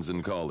by friends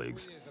and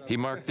colleagues, he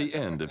marked the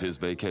end of his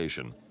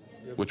vacation,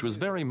 which was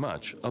very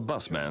much a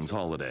busman's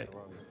holiday.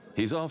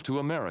 He's off to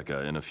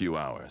America in a few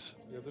hours.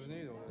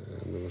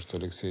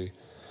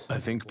 I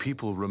think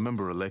people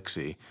remember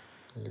Alexei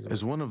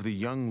as one of the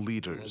young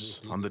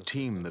leaders on the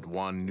team that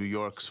won New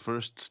York's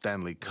first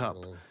Stanley Cup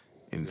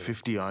in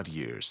 50-odd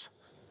years.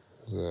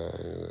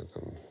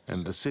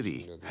 And the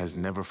city has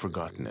never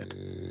forgotten it.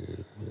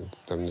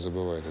 First of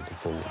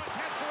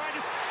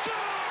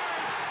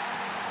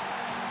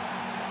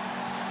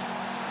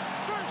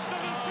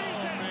the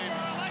season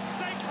for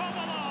Alexei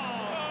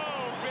Kovalev.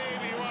 Oh,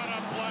 baby, what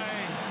a play.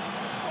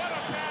 What a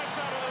pass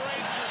out of the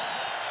Rangers.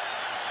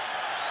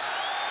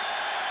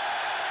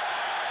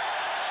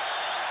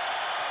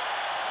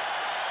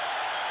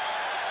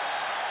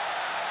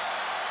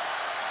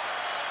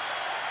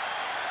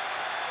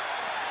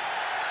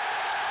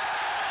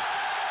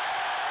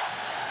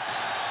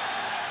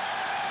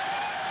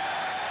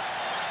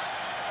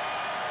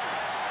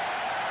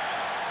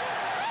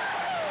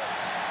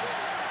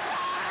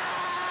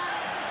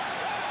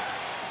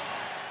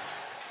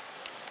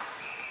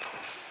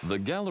 The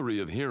gallery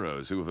of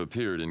heroes who have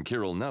appeared in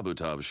Kirill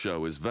Nabutov's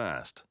show is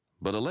vast,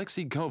 but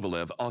Alexei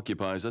Kovalev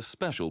occupies a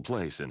special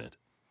place in it.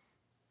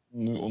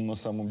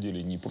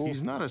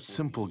 He's not a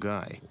simple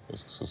guy.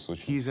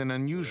 He's an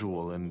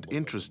unusual and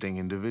interesting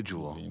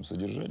individual.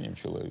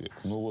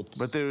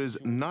 But there is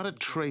not a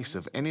trace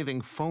of anything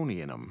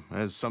phony in him,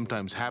 as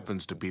sometimes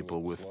happens to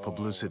people with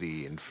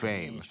publicity and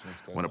fame,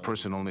 when a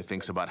person only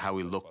thinks about how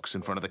he looks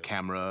in front of the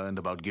camera and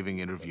about giving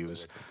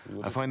interviews.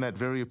 I find that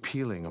very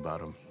appealing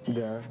about him.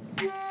 Да.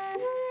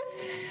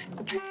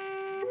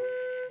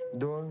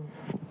 Да.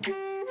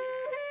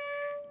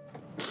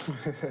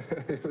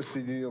 Я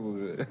соединил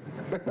уже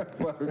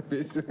пару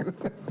песен.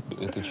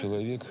 Это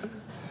человек,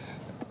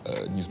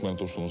 несмотря на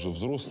то, что он уже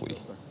взрослый.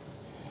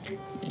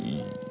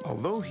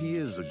 Although he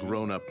is a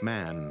grown-up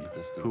man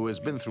who has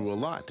been through a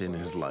lot in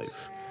his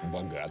life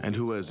and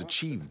who has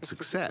achieved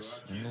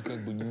success,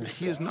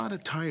 he is not a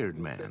tired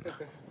man.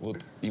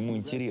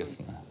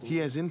 He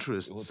has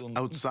interests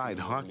outside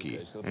hockey,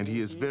 and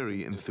he is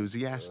very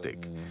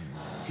enthusiastic.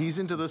 He's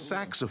into the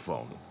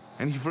saxophone,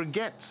 and he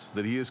forgets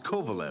that he is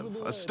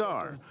Kovalev, a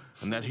star,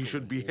 and that he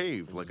should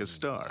behave like a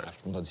star.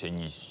 He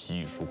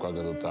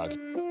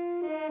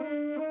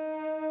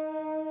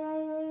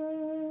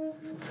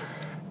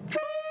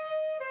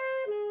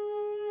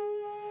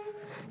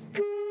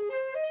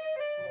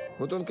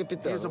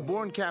is a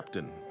born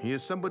captain. He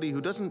is somebody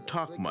who doesn't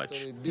talk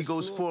much. He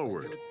goes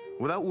forward,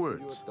 without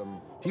words.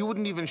 He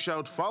wouldn't even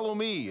shout, "Follow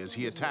me," as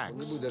he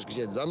attacks.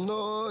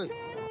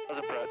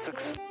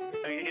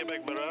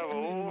 Québec,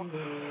 bravo.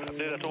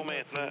 Appelez la tour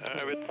maintenant,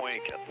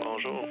 1-8.4.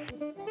 Bonjour.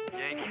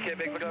 Yankee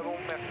Québec, bravo.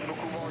 Merci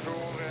beaucoup, bonjour.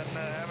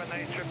 Have a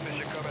nice trip,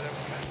 Monsieur Kovalev.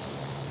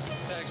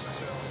 Thanks,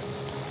 monsieur.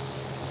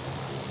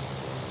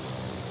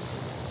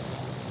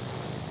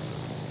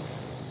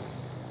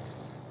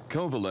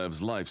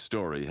 Kovalev's life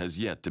story has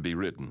yet to be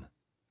written.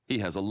 He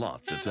has a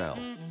lot to tell,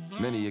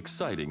 many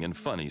exciting and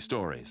funny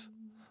stories,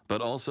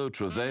 but also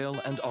travail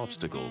and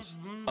obstacles,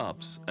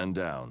 ups and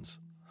downs.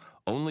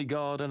 Only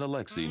God and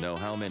Alexei know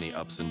how many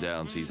ups and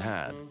downs he's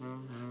had.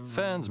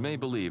 Fans may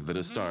believe that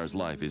a star's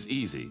life is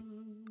easy,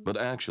 but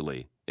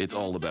actually, it's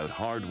all about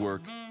hard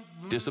work,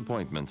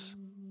 disappointments,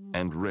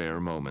 and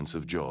rare moments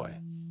of joy.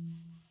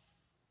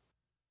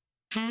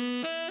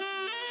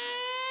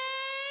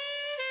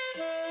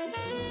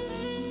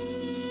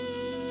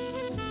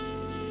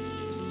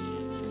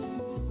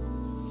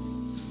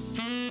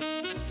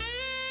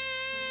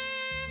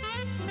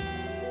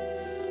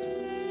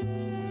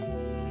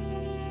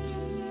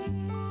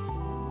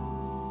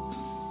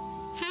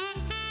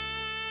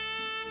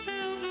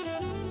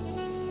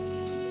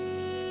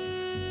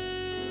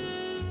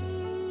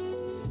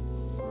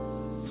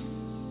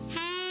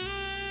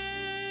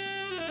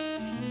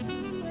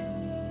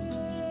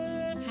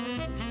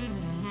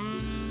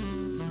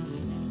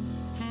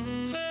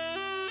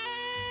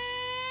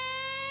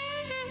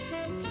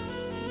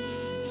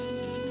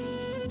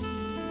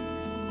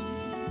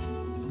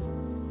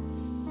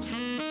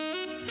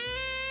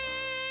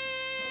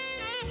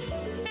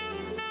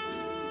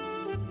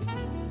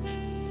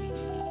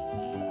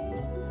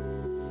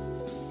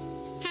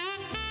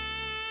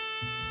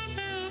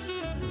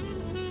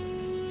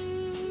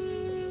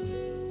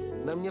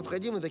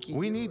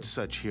 We need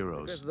such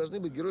heroes.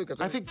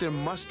 I think there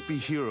must be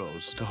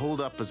heroes to hold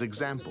up as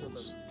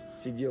examples.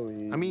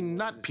 I mean,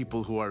 not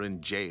people who are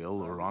in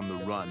jail or on the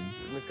run,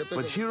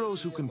 but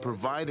heroes who can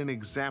provide an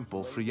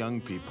example for young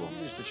people,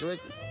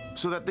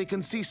 so that they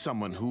can see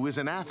someone who is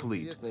an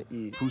athlete,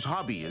 whose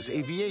hobby is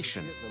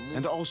aviation,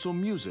 and also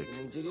music,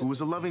 who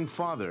is a loving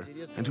father,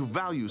 and who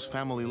values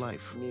family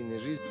life.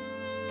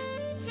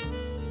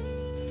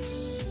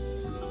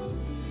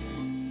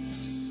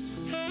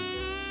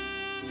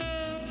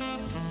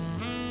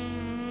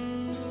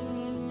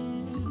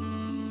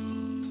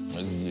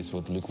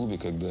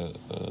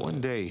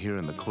 One day here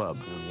in the club,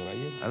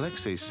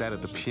 Alexei sat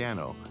at the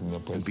piano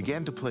and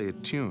began to play a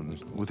tune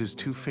with his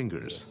two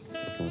fingers.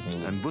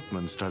 And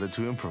Butman started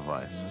to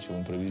improvise.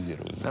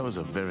 That was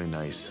a very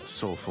nice,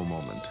 soulful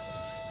moment.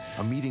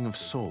 A meeting of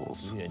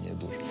souls.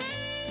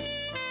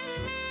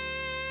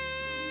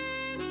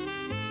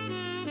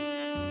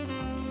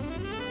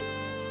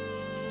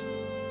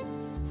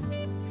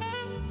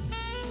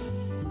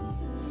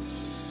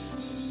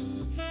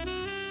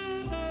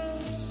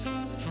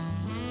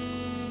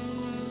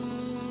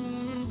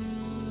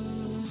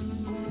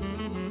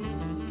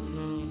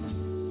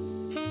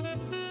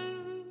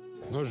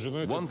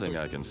 One thing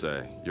I can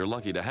say, you're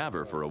lucky to have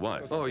her for a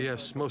wife. Oh,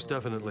 yes, most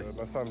definitely.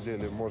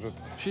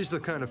 She's the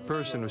kind of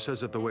person who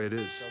says it the way it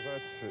is.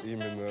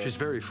 She's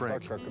very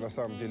frank.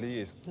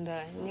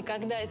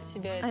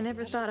 I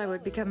never thought I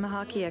would become a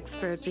hockey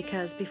expert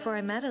because before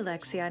I met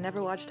Alexei, I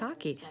never watched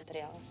hockey.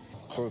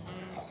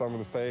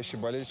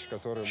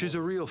 She's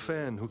a real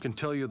fan who can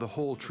tell you the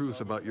whole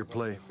truth about your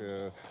play.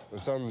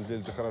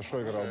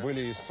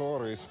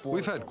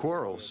 We've had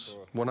quarrels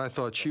when I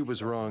thought she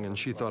was wrong and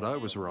she thought I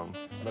was wrong.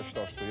 But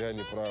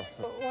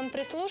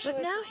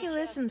now he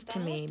listens to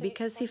me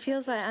because he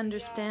feels I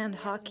understand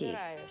hockey.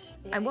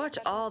 I watch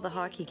all the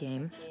hockey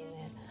games.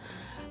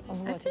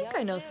 I think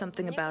I know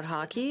something about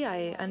hockey.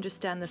 I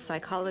understand the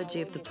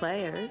psychology of the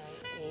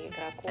players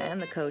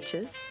and the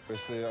coaches.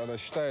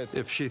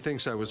 If she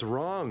thinks I was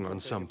wrong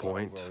on some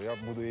point,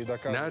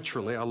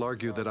 naturally I'll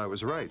argue that I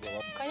was right.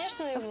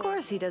 Of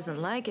course he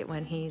doesn't like it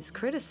when he's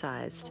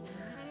criticized.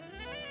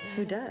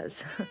 Who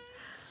does?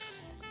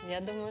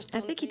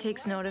 I think he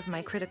takes note of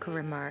my critical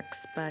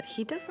remarks, but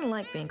he doesn't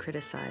like being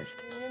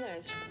criticized.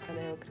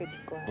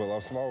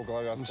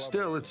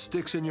 Still, it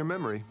sticks in your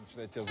memory,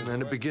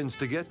 and it begins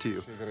to get to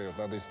you.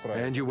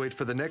 And you wait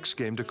for the next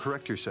game to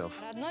correct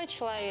yourself.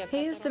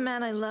 He is the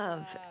man I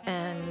love,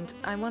 and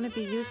I want to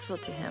be useful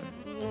to him.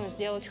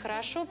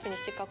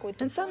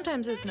 And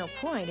sometimes there's no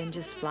point in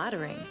just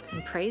flattering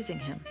and praising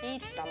him.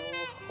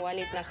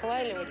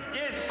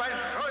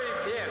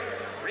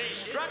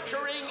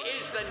 Restructuring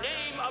is the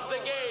name of the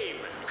game.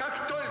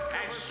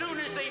 As soon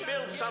as they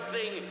build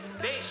something,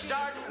 they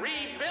start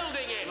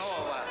rebuilding it.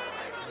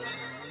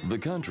 The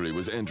country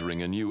was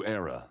entering a new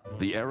era,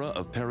 the era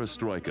of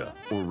perestroika,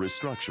 or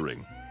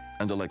restructuring,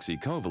 and Alexei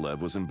Kovalev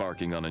was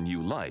embarking on a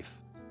new life,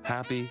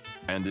 happy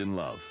and in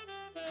love.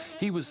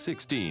 He was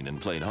 16 and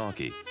played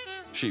hockey.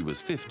 She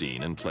was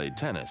 15 and played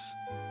tennis.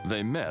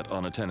 They met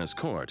on a tennis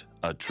court,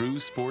 a true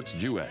sports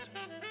duet.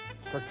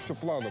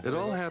 It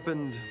all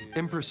happened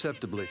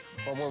imperceptibly,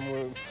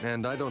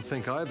 and I don't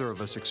think either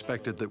of us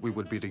expected that we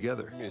would be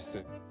together.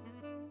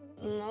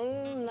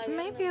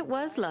 Maybe it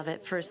was love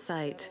at first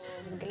sight,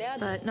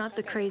 but not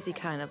the crazy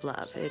kind of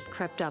love. It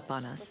crept up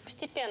on us.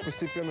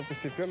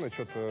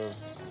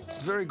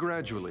 Very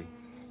gradually.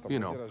 You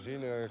know,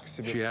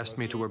 she asked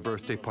me to her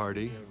birthday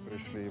party,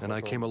 and I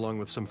came along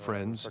with some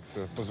friends.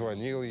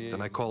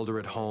 Then I called her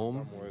at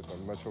home,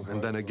 and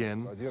then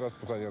again.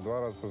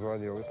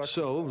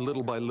 So,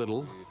 little by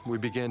little, we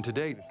began to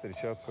date.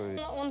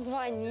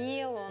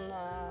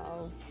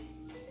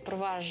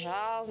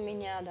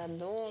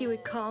 He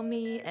would call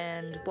me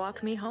and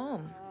walk me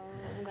home.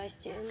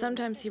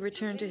 Sometimes he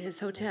returned to his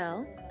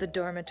hotel, the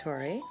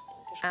dormitory,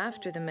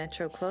 after the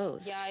metro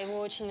closed.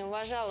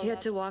 He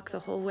had to walk the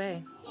whole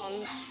way.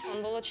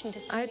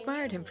 I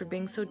admired him for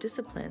being so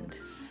disciplined.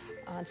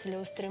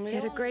 He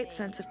had a great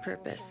sense of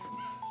purpose.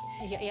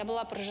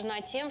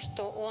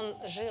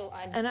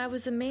 And I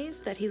was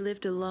amazed that he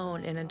lived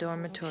alone in a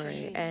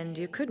dormitory, and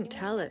you couldn't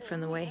tell it from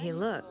the way he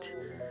looked.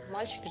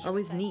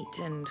 Always neat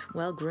and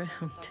well-groomed.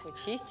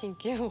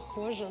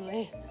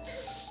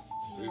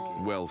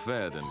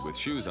 Well-fed and with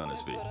shoes on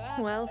his feet.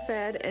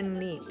 Well-fed and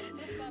neat.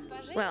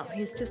 Well,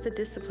 he's just a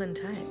disciplined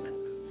type.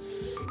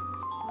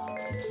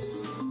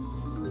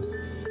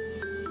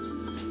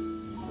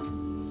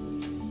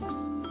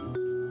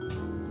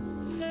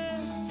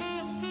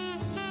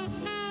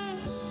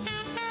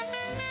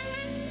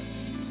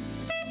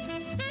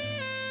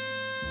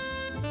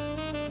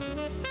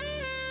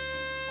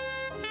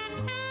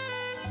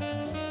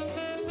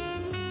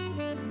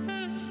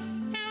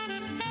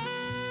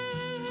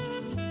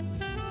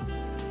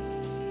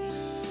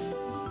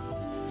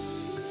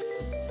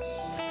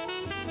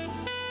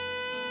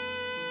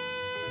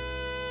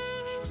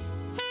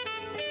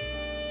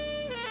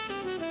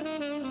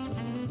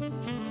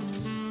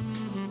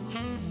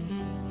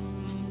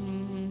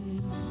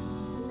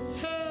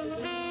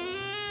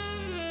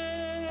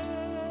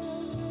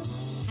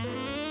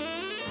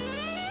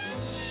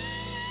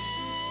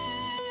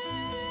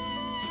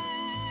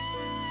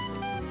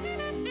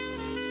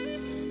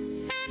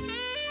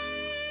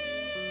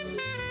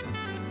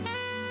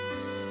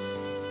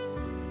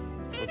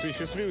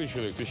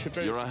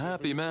 You're a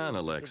happy man,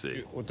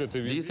 Alexei. Do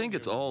you think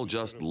it's all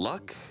just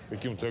luck?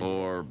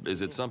 Or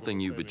is it something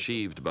you've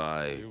achieved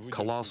by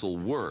colossal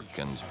work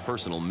and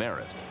personal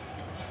merit?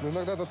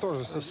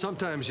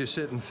 Sometimes you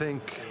sit and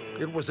think,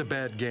 it was a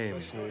bad game.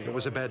 It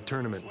was a bad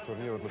tournament.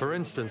 For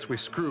instance, we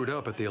screwed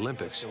up at the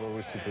Olympics.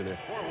 Forward,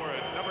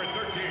 number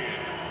 13.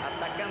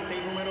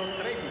 Attaccante numero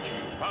 13.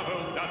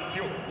 Pavel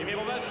Datsyuk.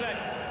 Numero 27.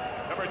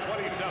 Number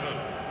 27.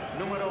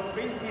 Numero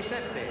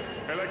 27.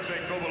 Alexei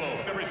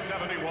Kovalev. Number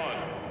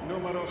 71.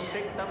 Numero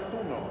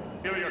 71.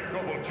 Ilya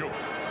Kovalchuk.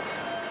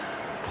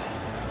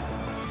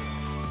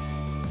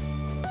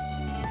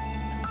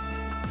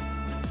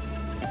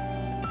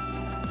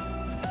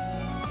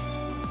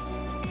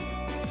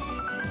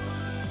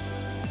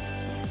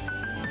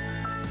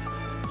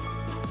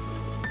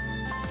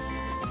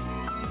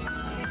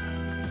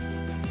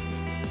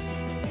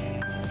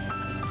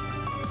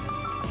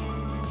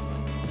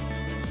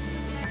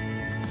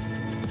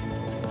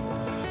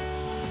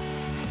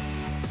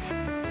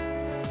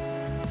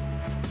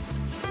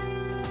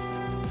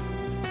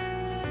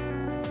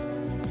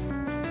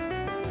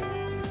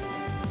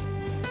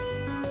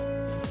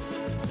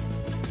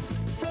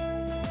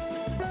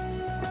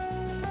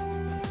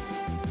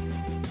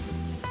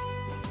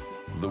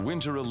 The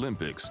Winter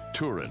Olympics,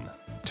 Turin,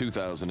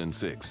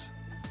 2006.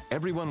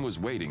 Everyone was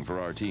waiting for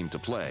our team to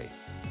play,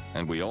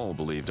 and we all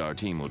believed our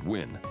team would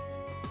win.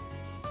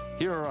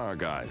 Here are our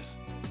guys,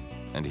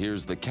 and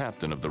here's the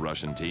captain of the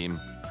Russian team,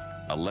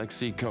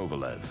 Alexei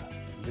Kovalev.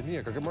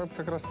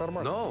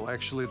 No,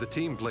 actually the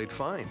team played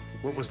fine.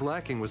 What was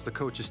lacking was the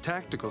coach's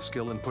tactical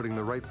skill in putting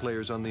the right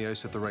players on the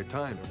ice at the right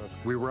time.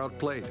 We were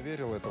outplayed.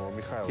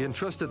 He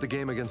entrusted the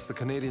game against the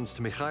Canadians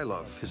to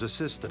Mikhailov, his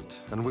assistant,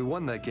 and we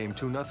won that game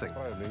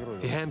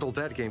 2-0. He handled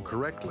that game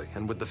correctly,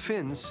 and with the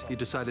Finns, he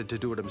decided to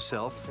do it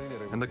himself,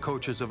 and the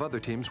coaches of other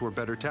teams were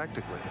better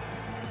tactically.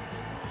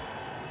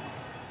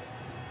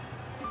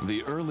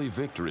 The early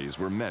victories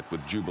were met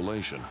with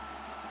jubilation.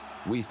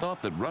 We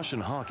thought that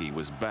Russian hockey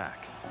was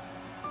back.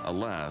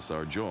 Alas,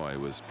 our joy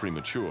was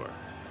premature.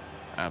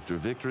 After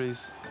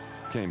victories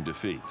came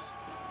defeats.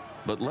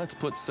 But let's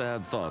put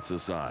sad thoughts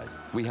aside.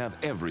 We have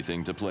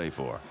everything to play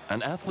for.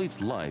 An athlete's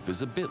life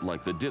is a bit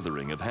like the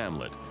dithering of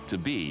Hamlet. To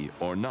be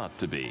or not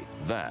to be,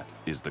 that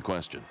is the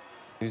question.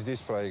 You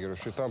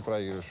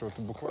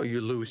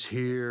lose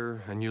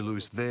here and you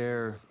lose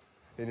there.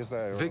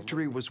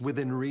 Victory was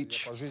within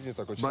reach,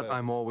 but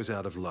I'm always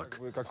out of luck.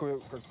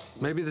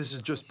 Maybe this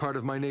is just part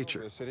of my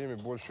nature.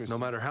 No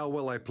matter how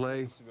well I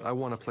play, I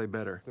want to play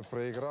better.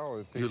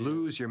 You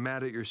lose, you're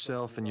mad at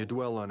yourself, and you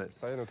dwell on it.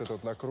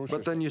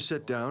 But then you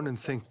sit down and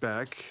think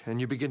back, and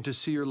you begin to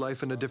see your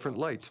life in a different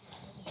light.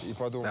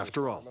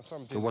 After all,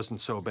 it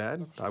wasn't so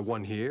bad. I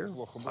won here,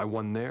 I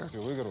won there.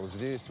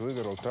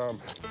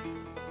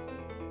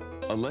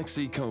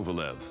 Alexei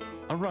Kovalev,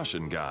 a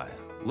Russian guy,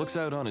 looks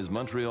out on his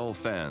Montreal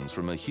fans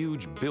from a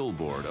huge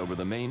billboard over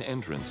the main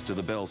entrance to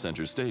the Bell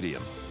Center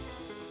Stadium.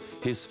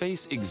 His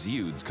face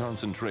exudes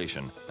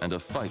concentration and a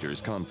fighter's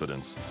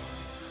confidence.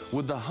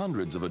 Would the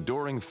hundreds of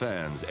adoring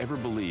fans ever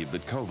believe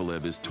that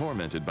Kovalev is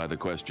tormented by the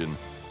question,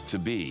 to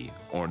be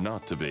or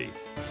not to be?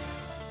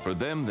 For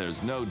them,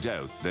 there's no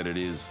doubt that it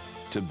is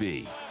to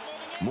be.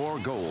 More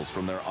goals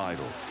from their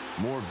idol,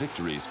 more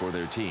victories for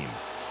their team,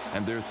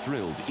 and they're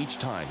thrilled each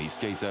time he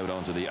skates out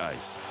onto the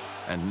ice.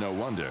 And no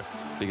wonder,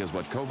 because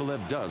what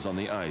Kovalev does on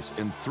the ice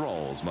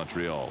enthralls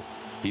Montreal.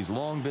 He's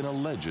long been a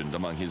legend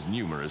among his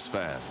numerous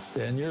fans.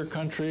 And your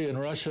country in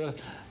Russia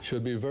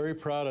should be very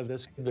proud of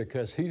this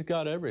because he's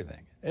got everything,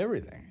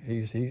 everything.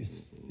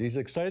 He's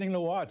exciting to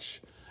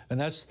watch. And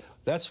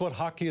that's what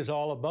hockey is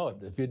all about.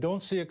 If you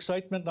don't see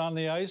excitement on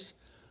the ice,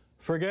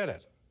 forget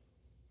it.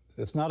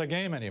 It's not a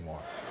game anymore.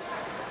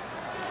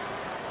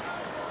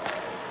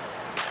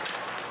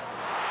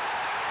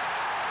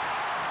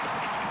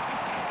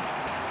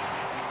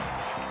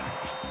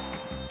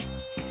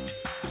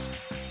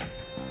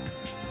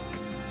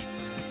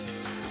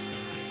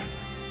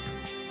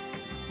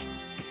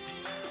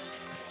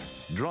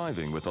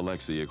 Driving with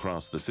Alexei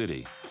across the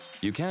city,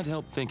 you can't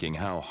help thinking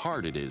how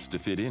hard it is to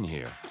fit in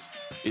here.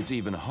 It's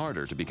even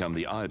harder to become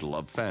the idol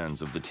of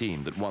fans of the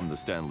team that won the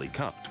Stanley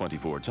Cup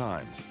 24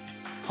 times.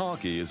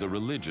 Hockey is a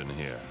religion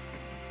here,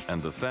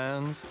 and the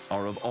fans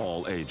are of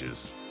all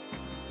ages.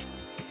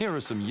 Here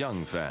are some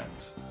young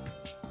fans.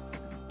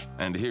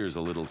 And here's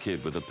a little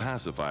kid with a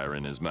pacifier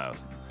in his mouth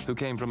who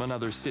came from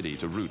another city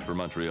to root for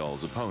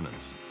Montreal's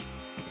opponents.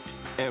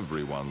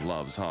 Everyone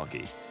loves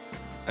hockey.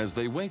 As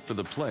they wait for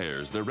the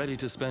players, they're ready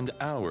to spend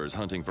hours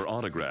hunting for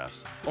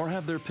autographs or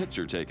have their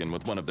picture taken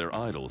with one of their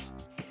idols.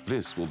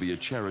 This will be a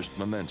cherished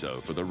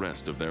memento for the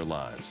rest of their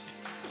lives.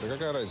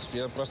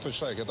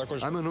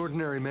 I'm an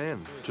ordinary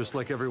man, just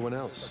like everyone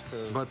else.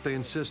 But they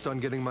insist on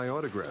getting my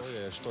autograph.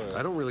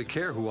 I don't really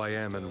care who I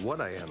am and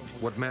what I am.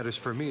 What matters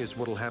for me is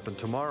what'll happen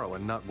tomorrow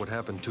and not what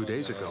happened 2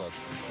 days ago.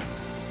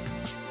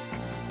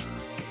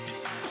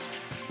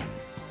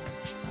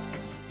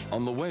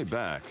 On the way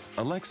back,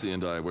 Alexei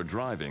and I were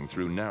driving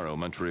through narrow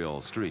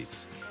Montreal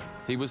streets.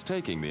 He was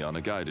taking me on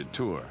a guided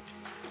tour.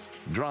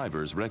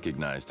 Drivers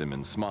recognized him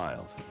and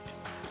smiled.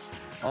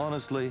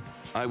 Honestly,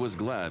 I was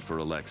glad for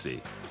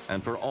Alexei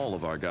and for all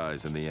of our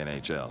guys in the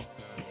NHL.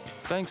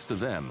 Thanks to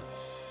them,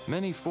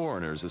 Many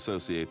foreigners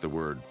associate the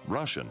word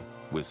Russian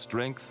with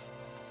strength,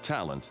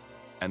 talent,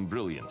 and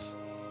brilliance,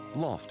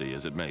 lofty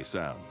as it may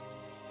sound.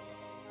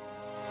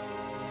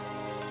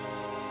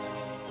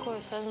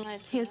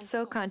 He is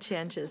so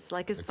conscientious,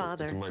 like his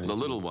father. The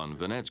little one,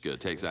 Vanechka,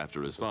 takes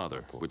after his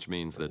father, which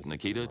means that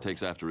Nikita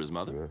takes after his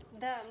mother?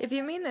 If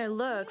you mean their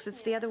looks,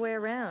 it's the other way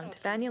around.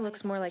 Vanya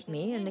looks more like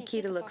me, and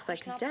Nikita looks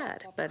like his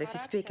dad. But if you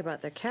speak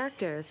about their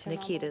characters,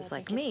 Nikita is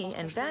like me,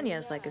 and Vanya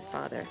is like his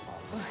father.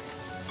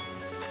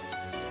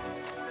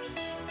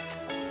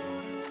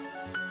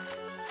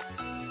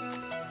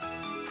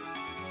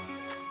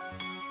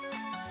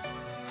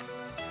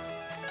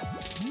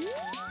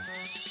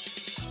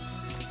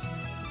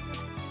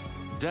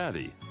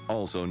 Daddy,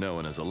 also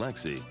known as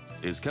Alexei,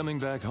 is coming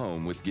back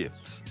home with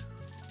gifts.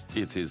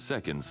 It's his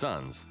second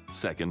son's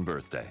second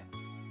birthday.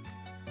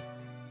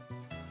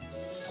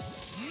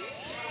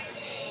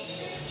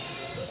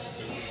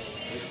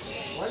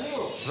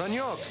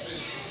 Vanyok!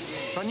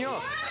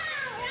 Vanyok!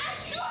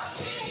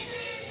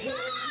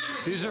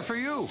 These are for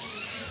you.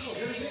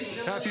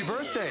 Happy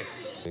birthday.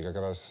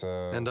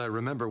 And I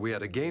remember we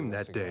had a game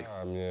that day.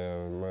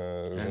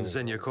 And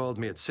Zhenya called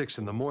me at 6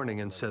 in the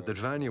morning and said that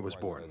Vanya was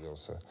born.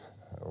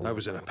 I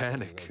was in a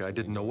panic. I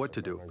didn't know what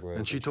to do.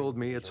 And she told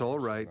me, it's all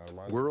right.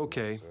 We're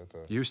okay.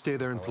 You stay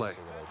there and play.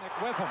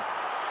 With him.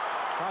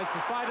 Tries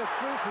to slide it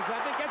through.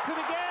 Frizendnik gets it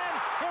again.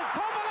 Here's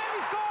Kovalev.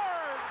 He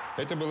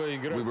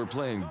scored! We were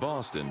playing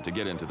Boston to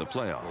get into the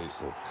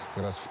playoffs.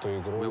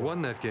 We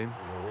won that game.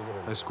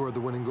 I scored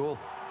the winning goal.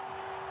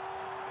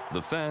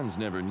 The fans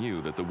never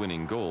knew that the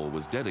winning goal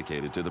was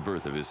dedicated to the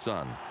birth of his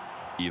son,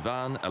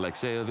 Ivan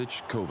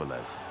Alexeyevich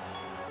Kovalev.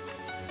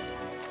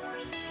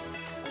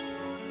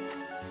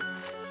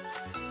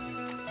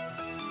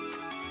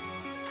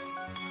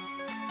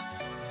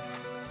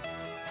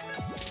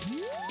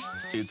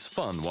 It's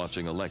fun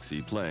watching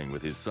Alexei playing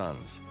with his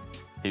sons.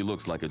 He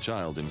looks like a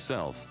child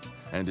himself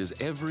and is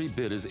every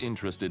bit as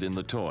interested in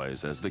the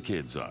toys as the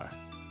kids are.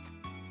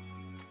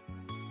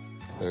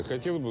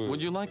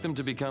 Would you like them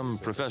to become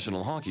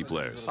professional hockey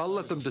players? I'll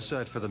let them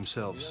decide for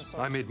themselves.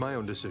 I made my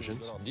own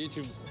decisions.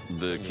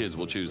 The kids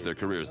will choose their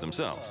careers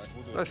themselves?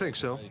 I think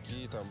so.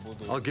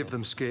 I'll give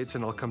them skates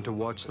and I'll come to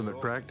watch them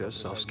at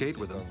practice. I'll skate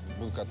with them.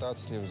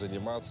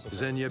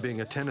 Zhenya,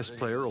 being a tennis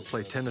player, will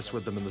play tennis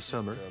with them in the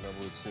summer.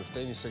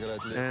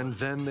 And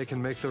then they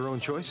can make their own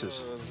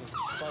choices.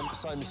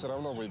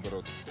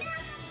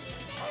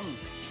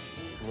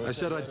 I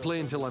said I'd play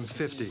until I'm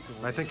 50.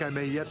 I think I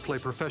may yet play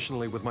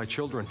professionally with my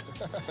children.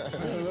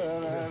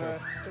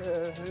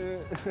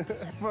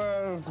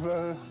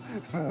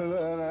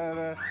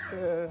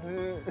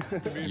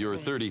 You're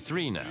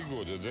 33 now.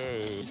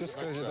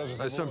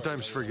 I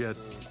sometimes forget.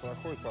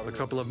 A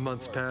couple of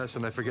months pass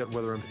and I forget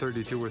whether I'm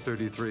 32 or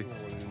 33.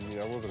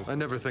 I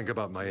never think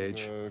about my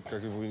age.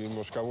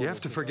 You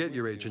have to forget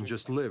your age and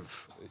just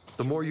live.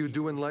 The more you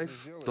do in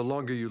life, the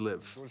longer you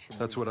live.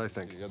 That's what I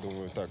think.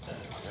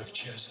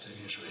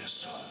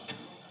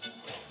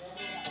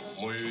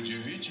 Мой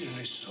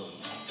удивительный сон,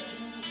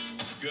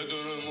 в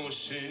котором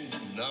осень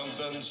нам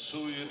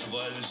танцует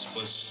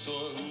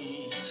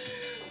вальс-бастон.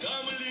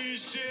 Там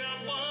листья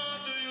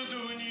падают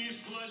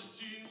вниз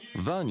пластинки.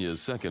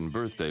 Vanya's second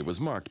birthday was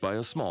marked by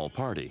a small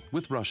party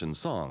with Russian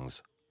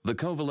songs. The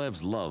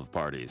Kovalevs love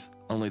parties,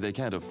 only they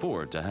can't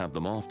afford to have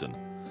them often.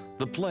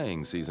 The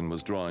playing season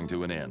was drawing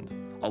to an end.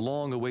 A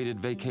long-awaited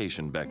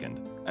vacation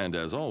beckoned, and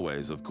as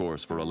always, of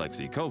course, for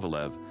Alexei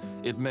Kovalev,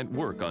 it meant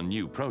work on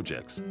new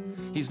projects.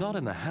 He's not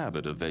in the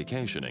habit of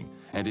vacationing,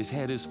 and his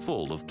head is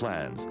full of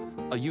plans.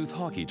 A youth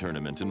hockey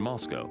tournament in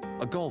Moscow,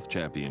 a golf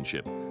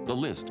championship, the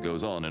list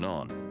goes on and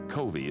on.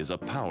 Kovi is a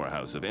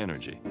powerhouse of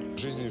energy.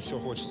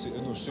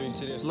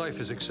 Life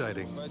is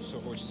exciting.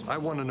 I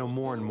want to know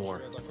more and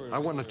more. I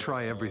want to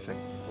try everything.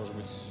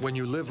 When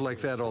you live like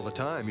that all the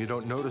time, you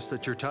don't notice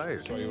that you're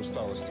tired.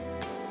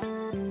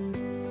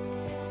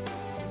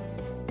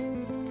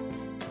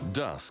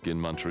 Dusk in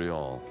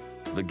Montreal.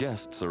 The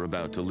guests are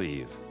about to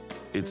leave.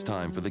 It's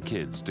time for the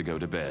kids to go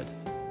to bed,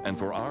 and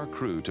for our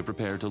crew to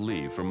prepare to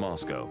leave from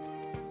Moscow.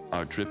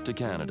 Our trip to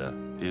Canada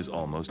is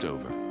almost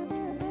over.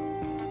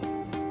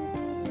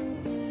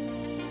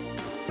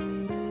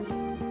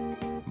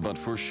 But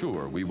for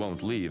sure, we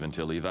won't leave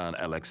until Ivan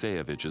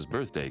Alexeyevich's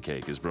birthday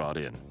cake is brought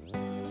in.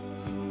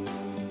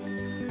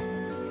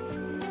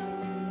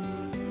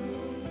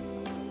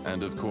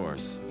 And of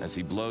course, as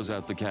he blows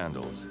out the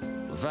candles,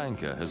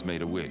 Vanka has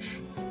made a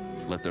wish.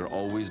 Let there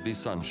always be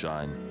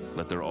sunshine,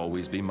 let there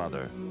always be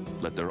mother,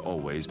 let there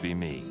always be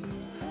me.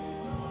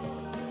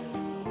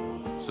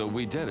 So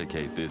we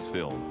dedicate this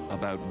film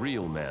about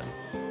real men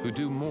who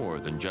do more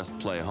than just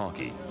play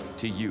hockey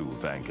to you,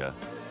 Vanka,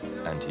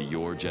 and to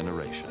your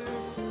generation.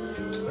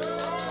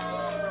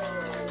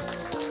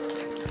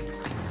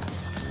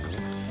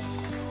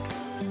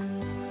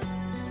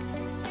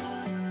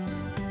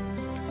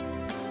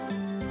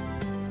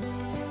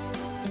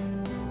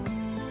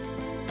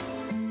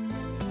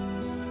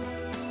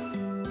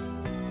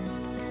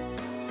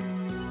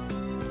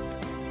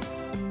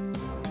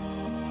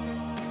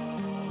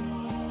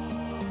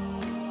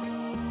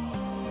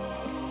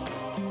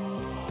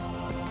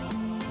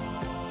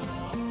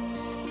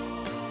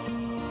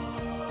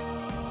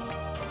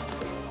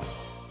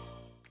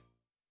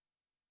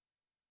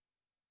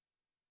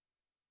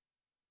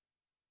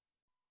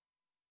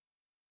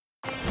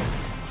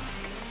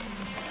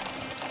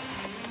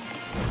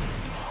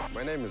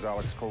 My name is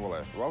Alexei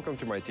Kovalev. Welcome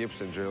to my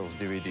Tips and Drills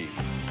DVD.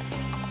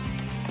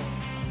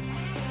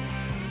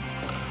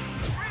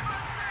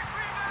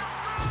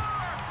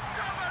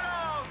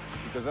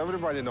 Because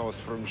everybody knows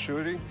from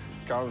shooting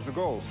comes the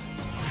goals.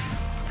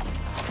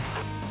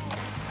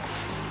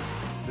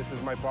 This is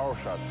my power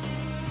shot.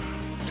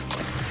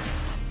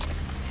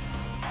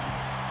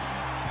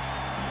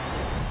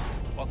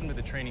 Welcome to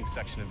the training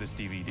section of this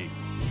DVD.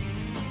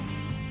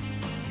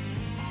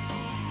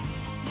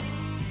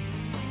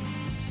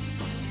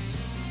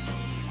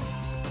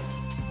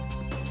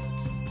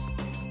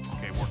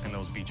 Okay, working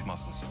those beach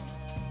muscles.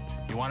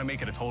 You want to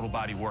make it a total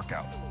body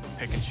workout.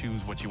 Pick and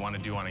choose what you want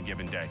to do on a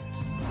given day.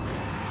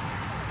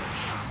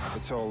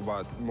 It's all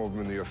about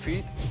movement of your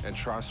feet and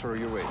transfer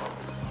your weight.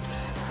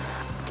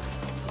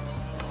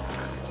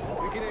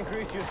 You can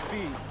increase your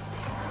speed.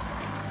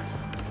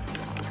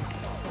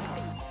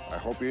 I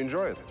hope you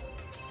enjoy it.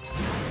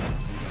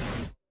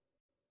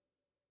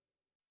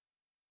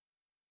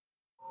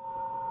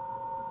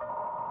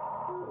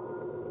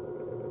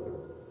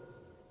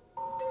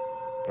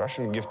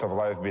 Russian Gift of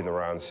Life been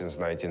around since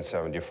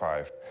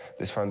 1975.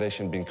 This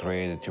foundation been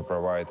created to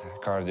provide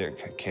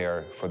cardiac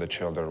care for the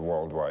children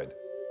worldwide.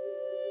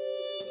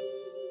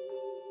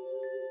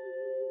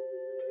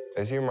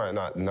 As you might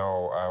not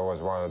know, I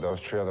was one of those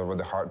children with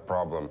a heart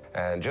problem.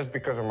 And just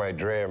because of my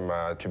dream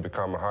to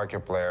become a hockey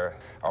player,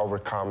 I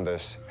overcome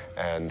this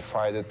and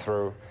fight it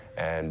through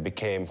and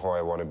became who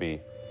I want to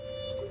be.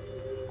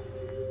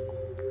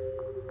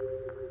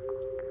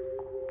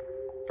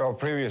 Well,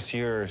 previous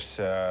years,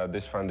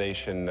 this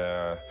foundation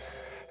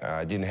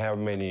didn't have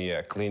many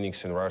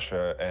clinics in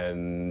Russia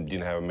and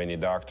didn't have many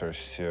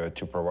doctors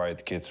to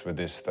provide kids with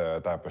this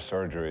type of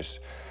surgeries.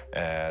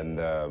 And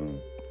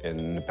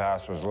in the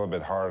past, it was a little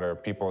bit harder,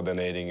 people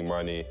donating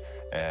money,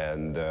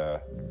 and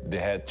they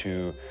had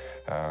to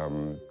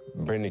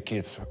bring the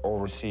kids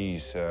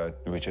overseas,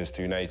 which is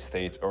the United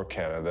States or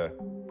Canada.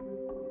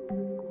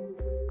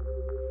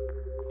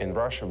 In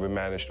Russia, we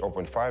managed to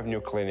open 5 new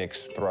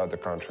clinics throughout the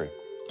country,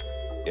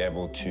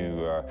 able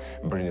to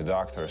bring the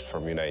doctors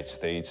from the United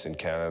States and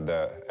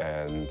Canada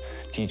and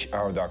teach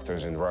our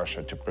doctors in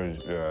Russia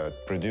to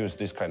produce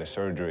this kind of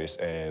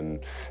surgeries, and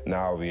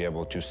now we're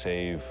able to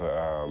save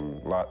a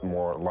lot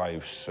more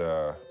lives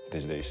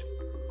these days.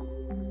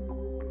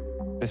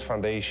 This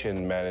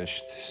foundation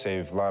managed to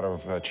save a lot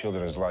of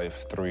children's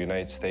life through the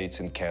United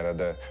States and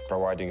Canada,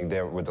 providing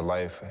them with the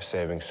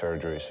life-saving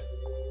surgeries.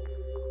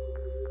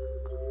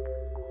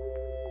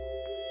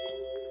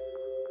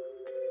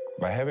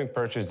 By having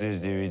purchased this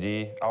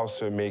DVD,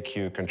 also make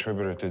you a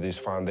contributor to this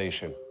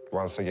foundation.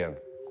 Once again,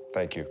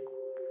 thank you.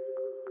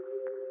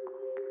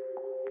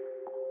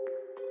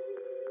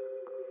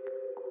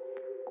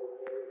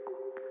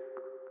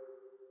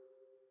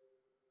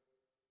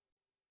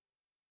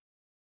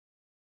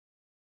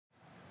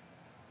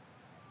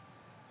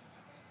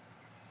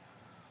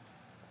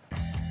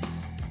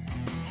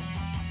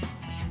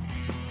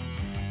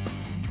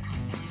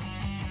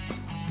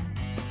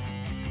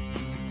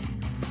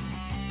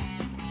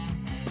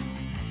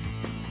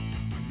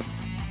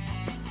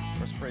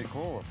 It's pretty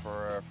cool.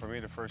 For me,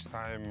 the first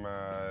time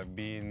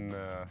being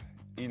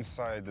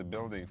inside the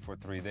building for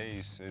 3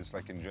 days is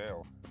like in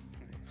jail.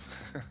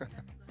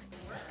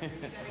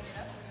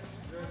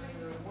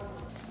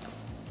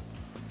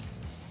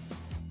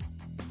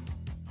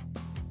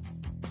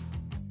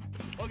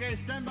 Okay,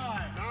 stand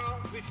by. Now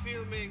we're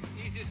filming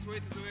easiest way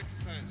to do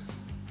exercises.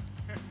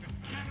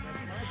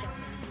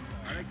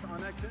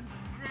 On action.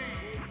 3,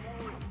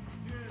 4,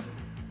 2,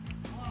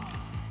 1.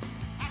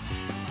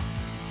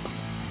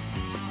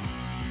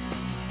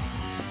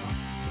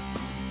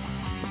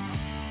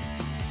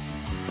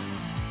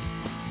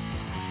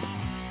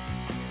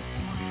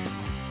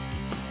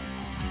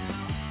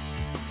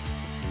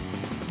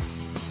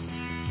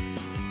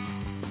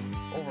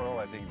 Overall,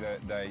 I think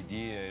that the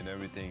idea and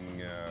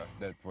everything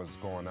that was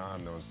going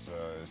on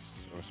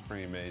was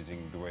pretty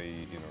amazing. The way,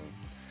 you know,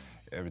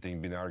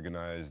 everything been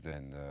organized,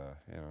 and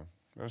you know,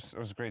 it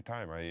was a great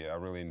time. I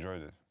really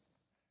enjoyed it.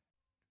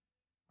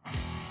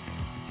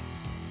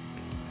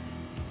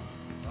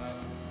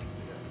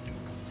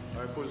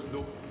 Pose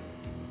dos.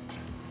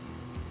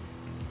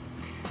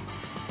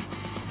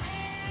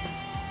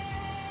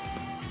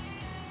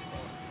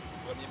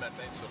 Premier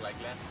matin sur la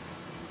glace.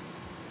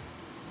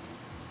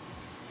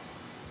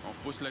 On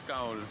pousse le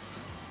câble.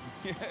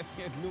 Il y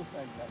a de l'eau sur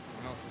la glace.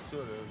 Non, c'est ça,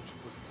 là. Je sais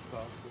pas ce qui se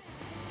passe. Là.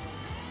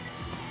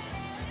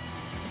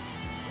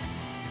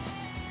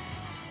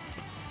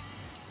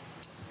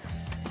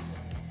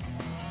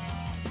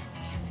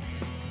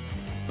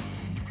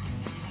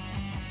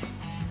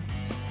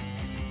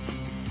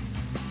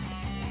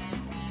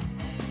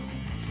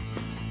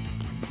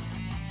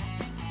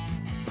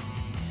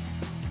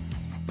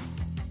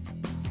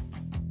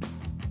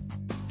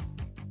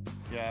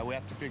 Yeah, we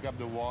have to pick up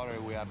the water.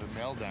 We have a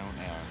meltdown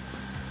now.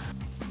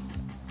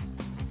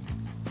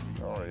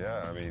 Oh,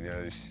 yeah, I mean,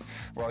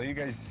 well, you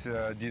guys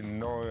didn't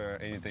know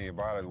anything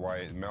about it, why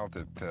it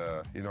melted.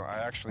 You know, I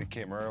actually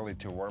came early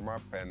to warm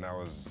up, and I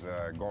was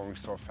going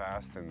so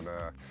fast and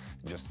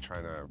just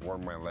trying to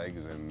warm my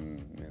legs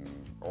and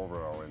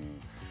overall,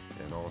 and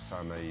all of a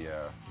sudden I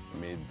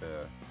made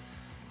the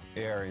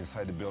air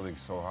inside the building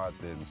so hot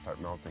that it didn't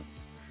start melting.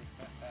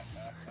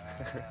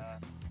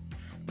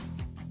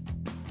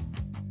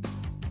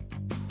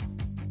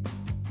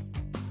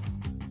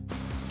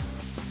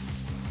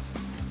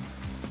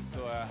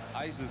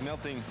 Ice is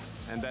melting,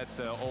 and that's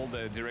all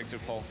the director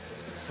fault.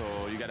 So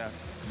you gotta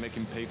make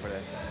him pay for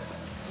that.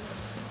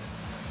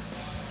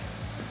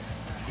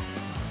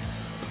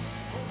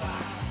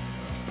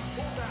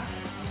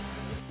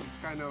 It's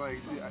kind of like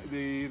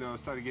they,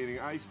 started getting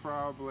ice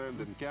problem,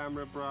 then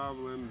camera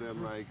problem.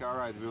 Then like, all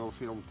right, we'll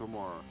film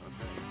tomorrow.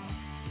 Okay.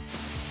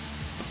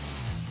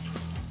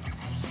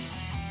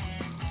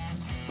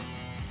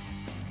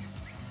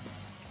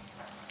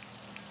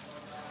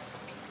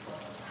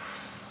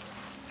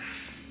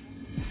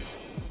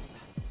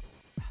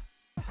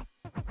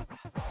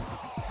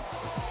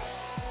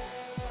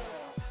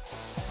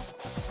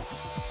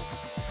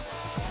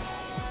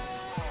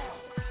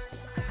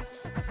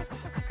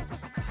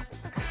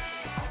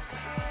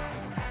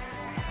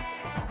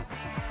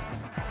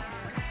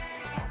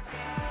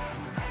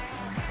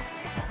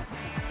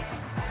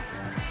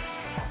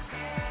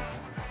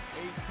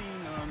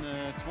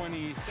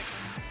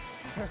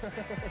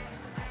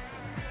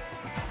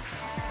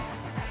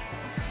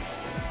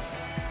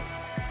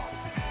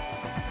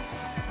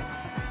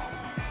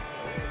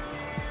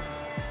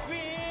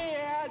 We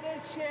are the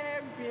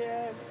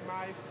champions,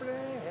 my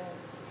friend.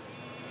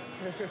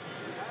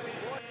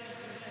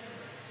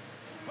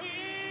 We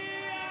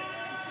are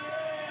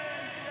the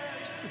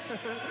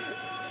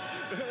champions.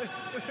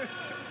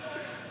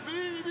 We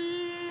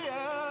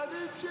are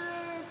the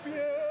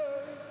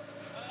champions.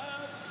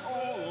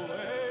 All the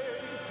way.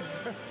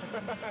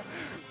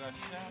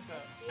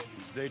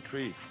 It's day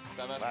 3,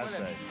 last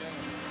day.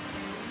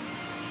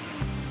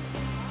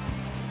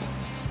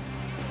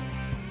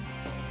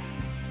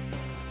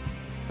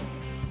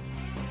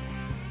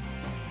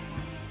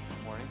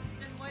 Morning.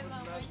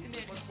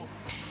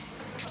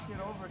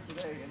 Get over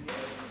today.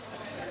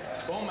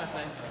 Bon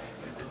matin.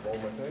 Bon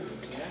matin.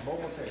 Bon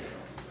matin.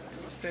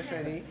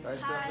 Stephanie. Hi,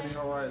 Stephanie.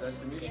 How are you? Nice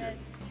to meet you.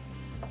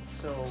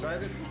 So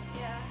Excited?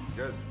 Yeah.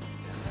 Good.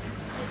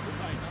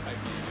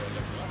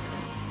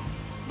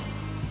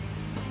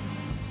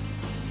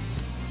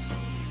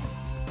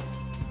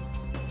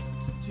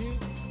 2,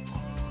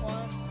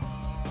 1.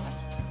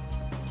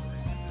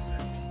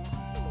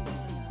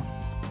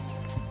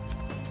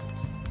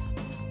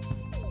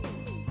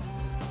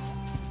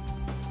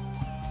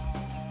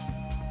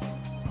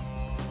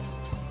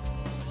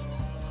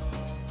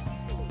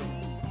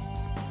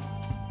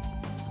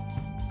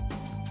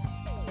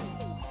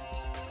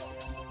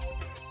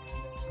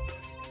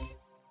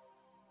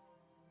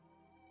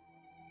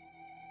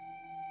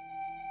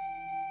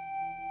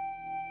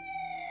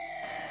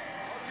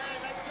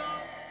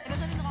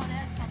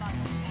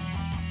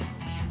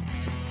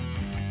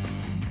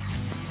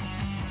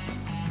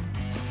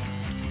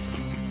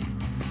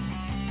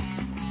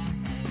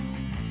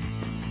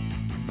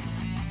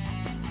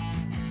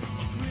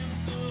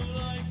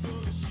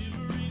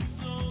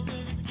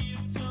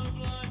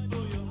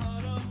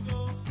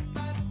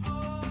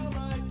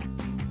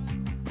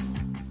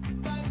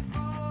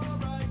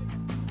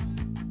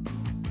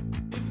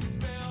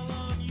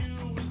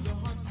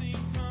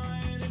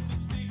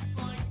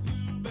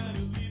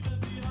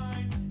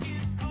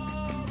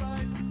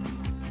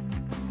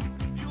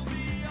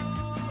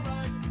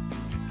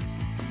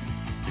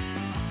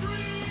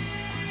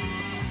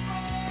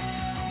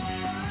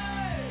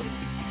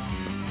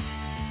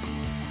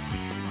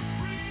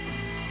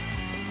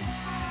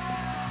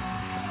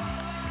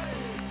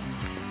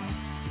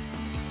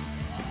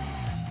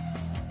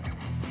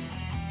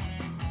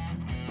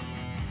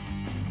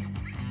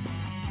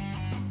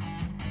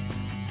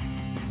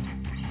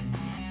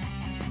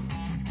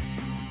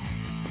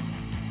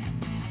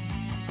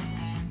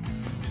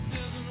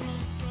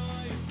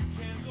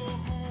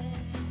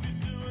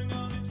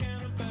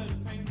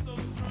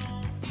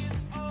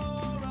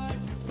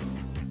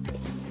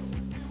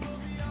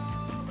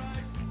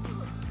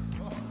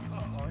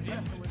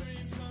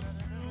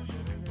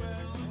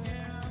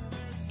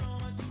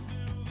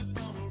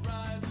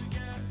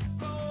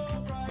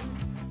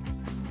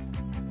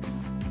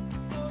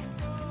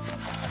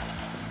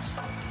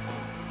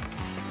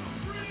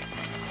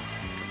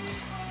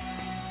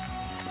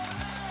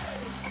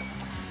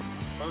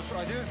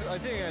 I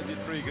think I did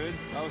pretty good.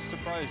 I was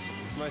surprised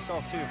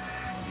myself too.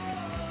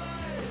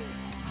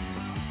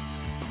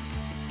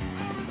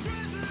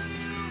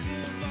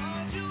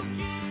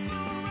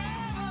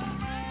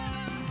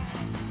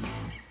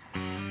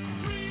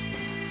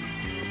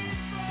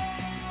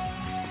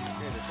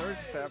 Okay, the third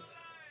step,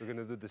 we're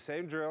gonna do the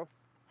same drill.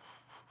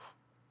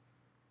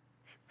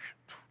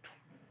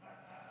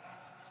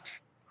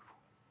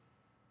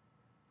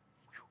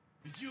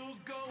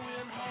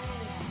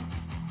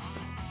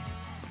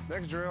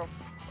 Next drill.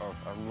 Oh,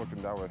 I'm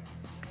looking that way.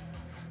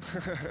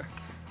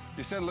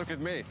 You said look at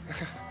me.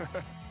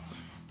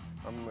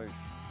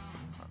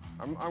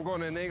 I'm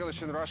going in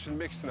English and Russian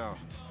mix now.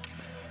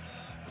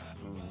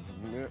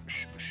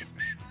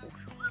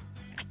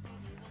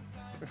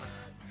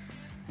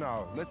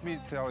 Now, let me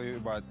tell you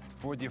about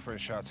 4 different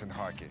shots in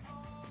hockey.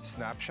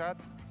 Snapshot,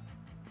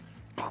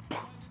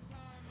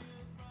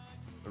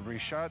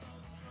 reshot,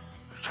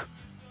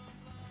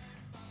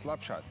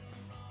 slap shot,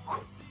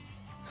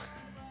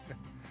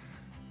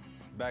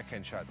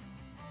 backhand shot.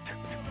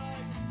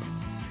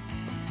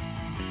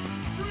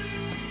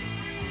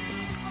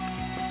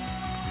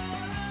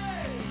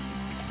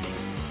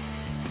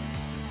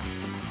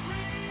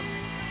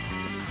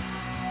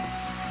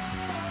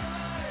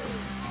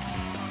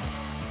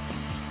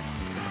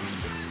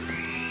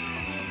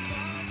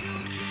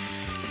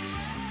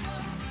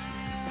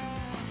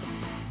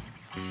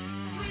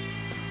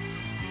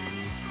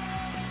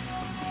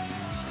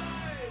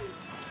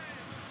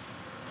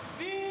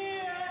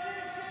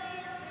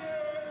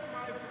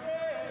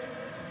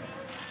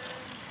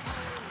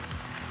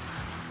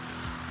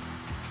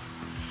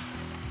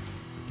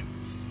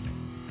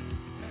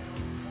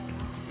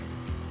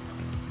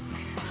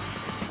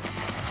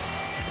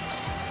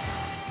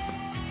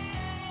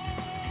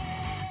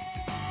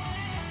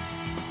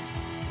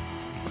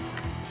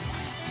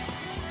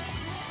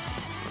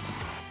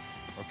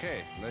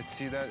 Okay, let's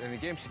see that in a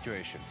game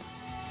situation.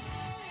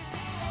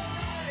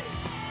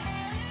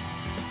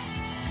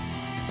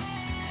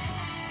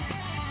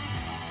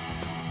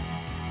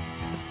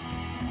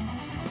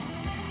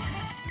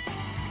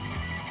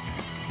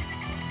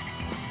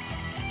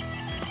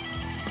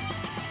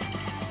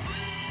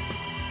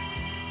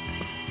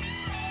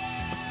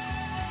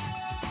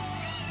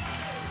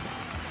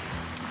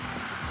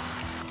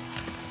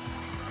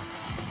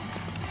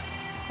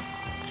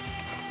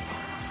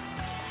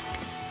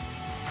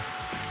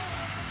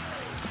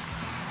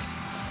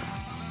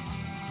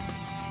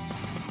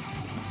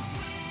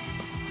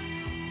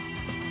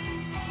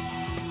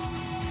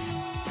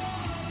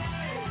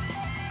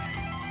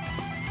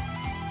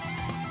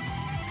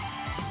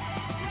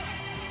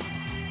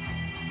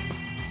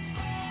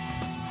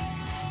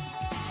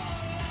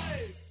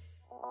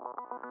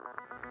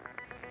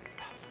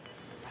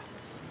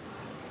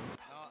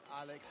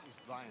 Alex is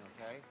blind,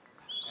 okay?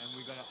 And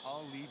we're gonna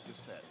all leave the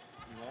set.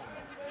 You won't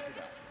know. Look at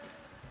that.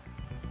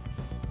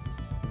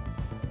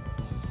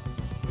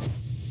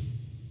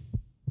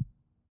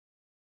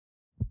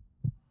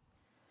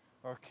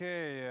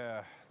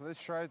 Okay,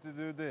 let's try to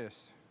do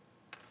this.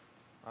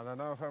 I don't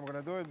know if I'm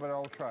gonna do it, but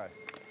I'll try.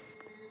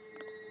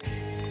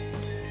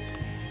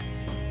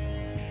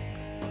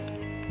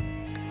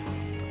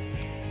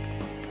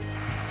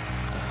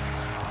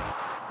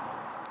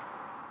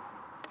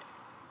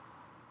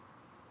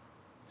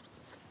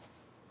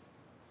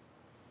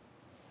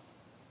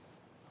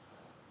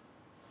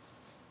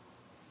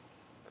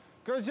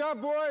 Good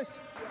job, boys.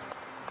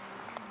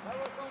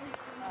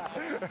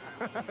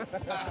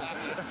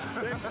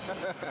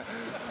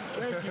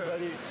 Thank you,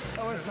 buddy.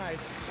 That was nice.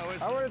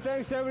 I want to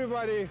thank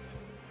everybody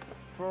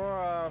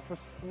for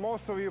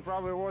most of you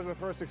probably was the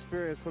first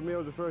experience. For me, it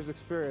was the first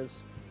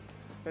experience.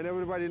 And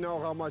everybody know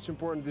how much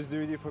important this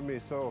DVD for me.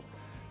 So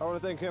I want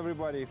to thank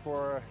everybody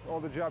for all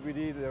the job you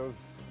did. It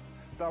was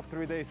tough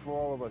 3 days for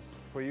all of us,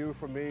 for you,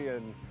 for me,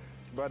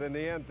 but in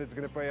the end, it's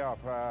going to pay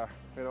off.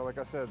 You know, like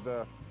I said,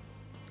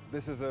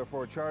 this is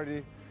for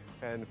charity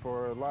and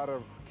for a lot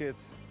of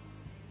kids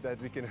that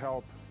we can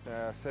help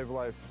save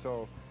lives.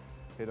 So,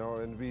 you know,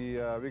 and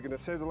we're going to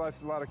save the lives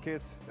of a lot of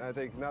kids. And I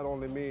think not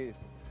only me,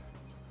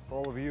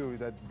 all of you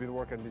that have been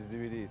working on this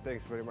DVD.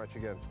 Thanks very much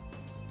again.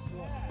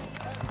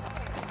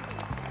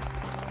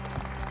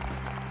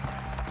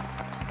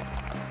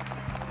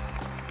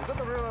 Is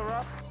that a real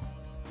wrap?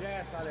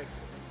 Yes, Alex.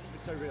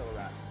 It's a real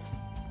wrap.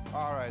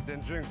 All right,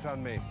 then drinks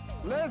on me.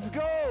 Let's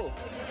go!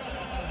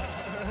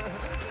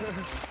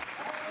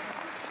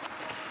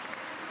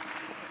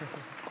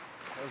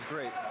 That was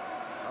great.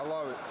 I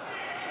love it.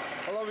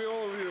 I love you,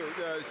 all of you,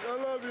 guys. I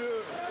love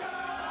you.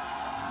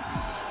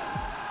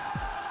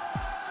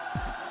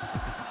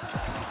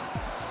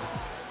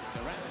 It's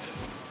a wrap.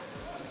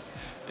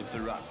 It's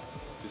a wrap.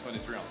 This one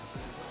is real.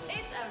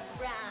 It's a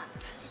wrap.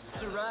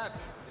 It's a wrap.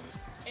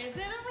 Is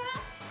it a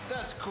wrap?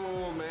 That's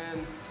cool,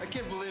 man. I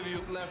can't believe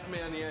you left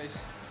me on the ice.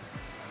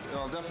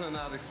 Well, definitely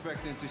not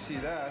expecting to see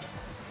that.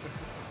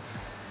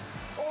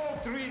 All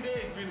 3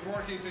 days been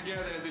working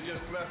together and they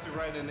just left it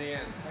right in the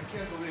end. I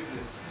can't believe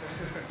this.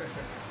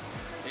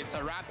 It's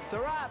a wrap. It's a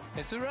wrap.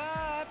 It's a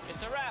wrap.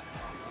 It's a wrap.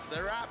 It's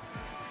a wrap.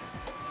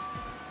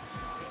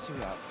 It's a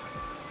wrap.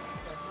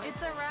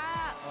 It's a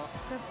wrap.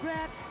 The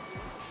wrap.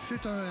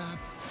 C'est un wrap.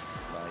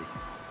 Bye.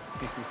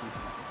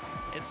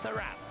 It's a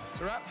wrap.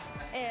 It's a wrap.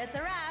 It's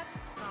a wrap.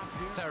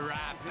 It's a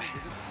wrap.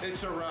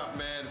 It's a wrap,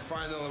 man.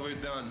 Finally we're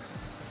done.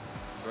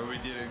 But we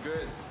did it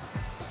good.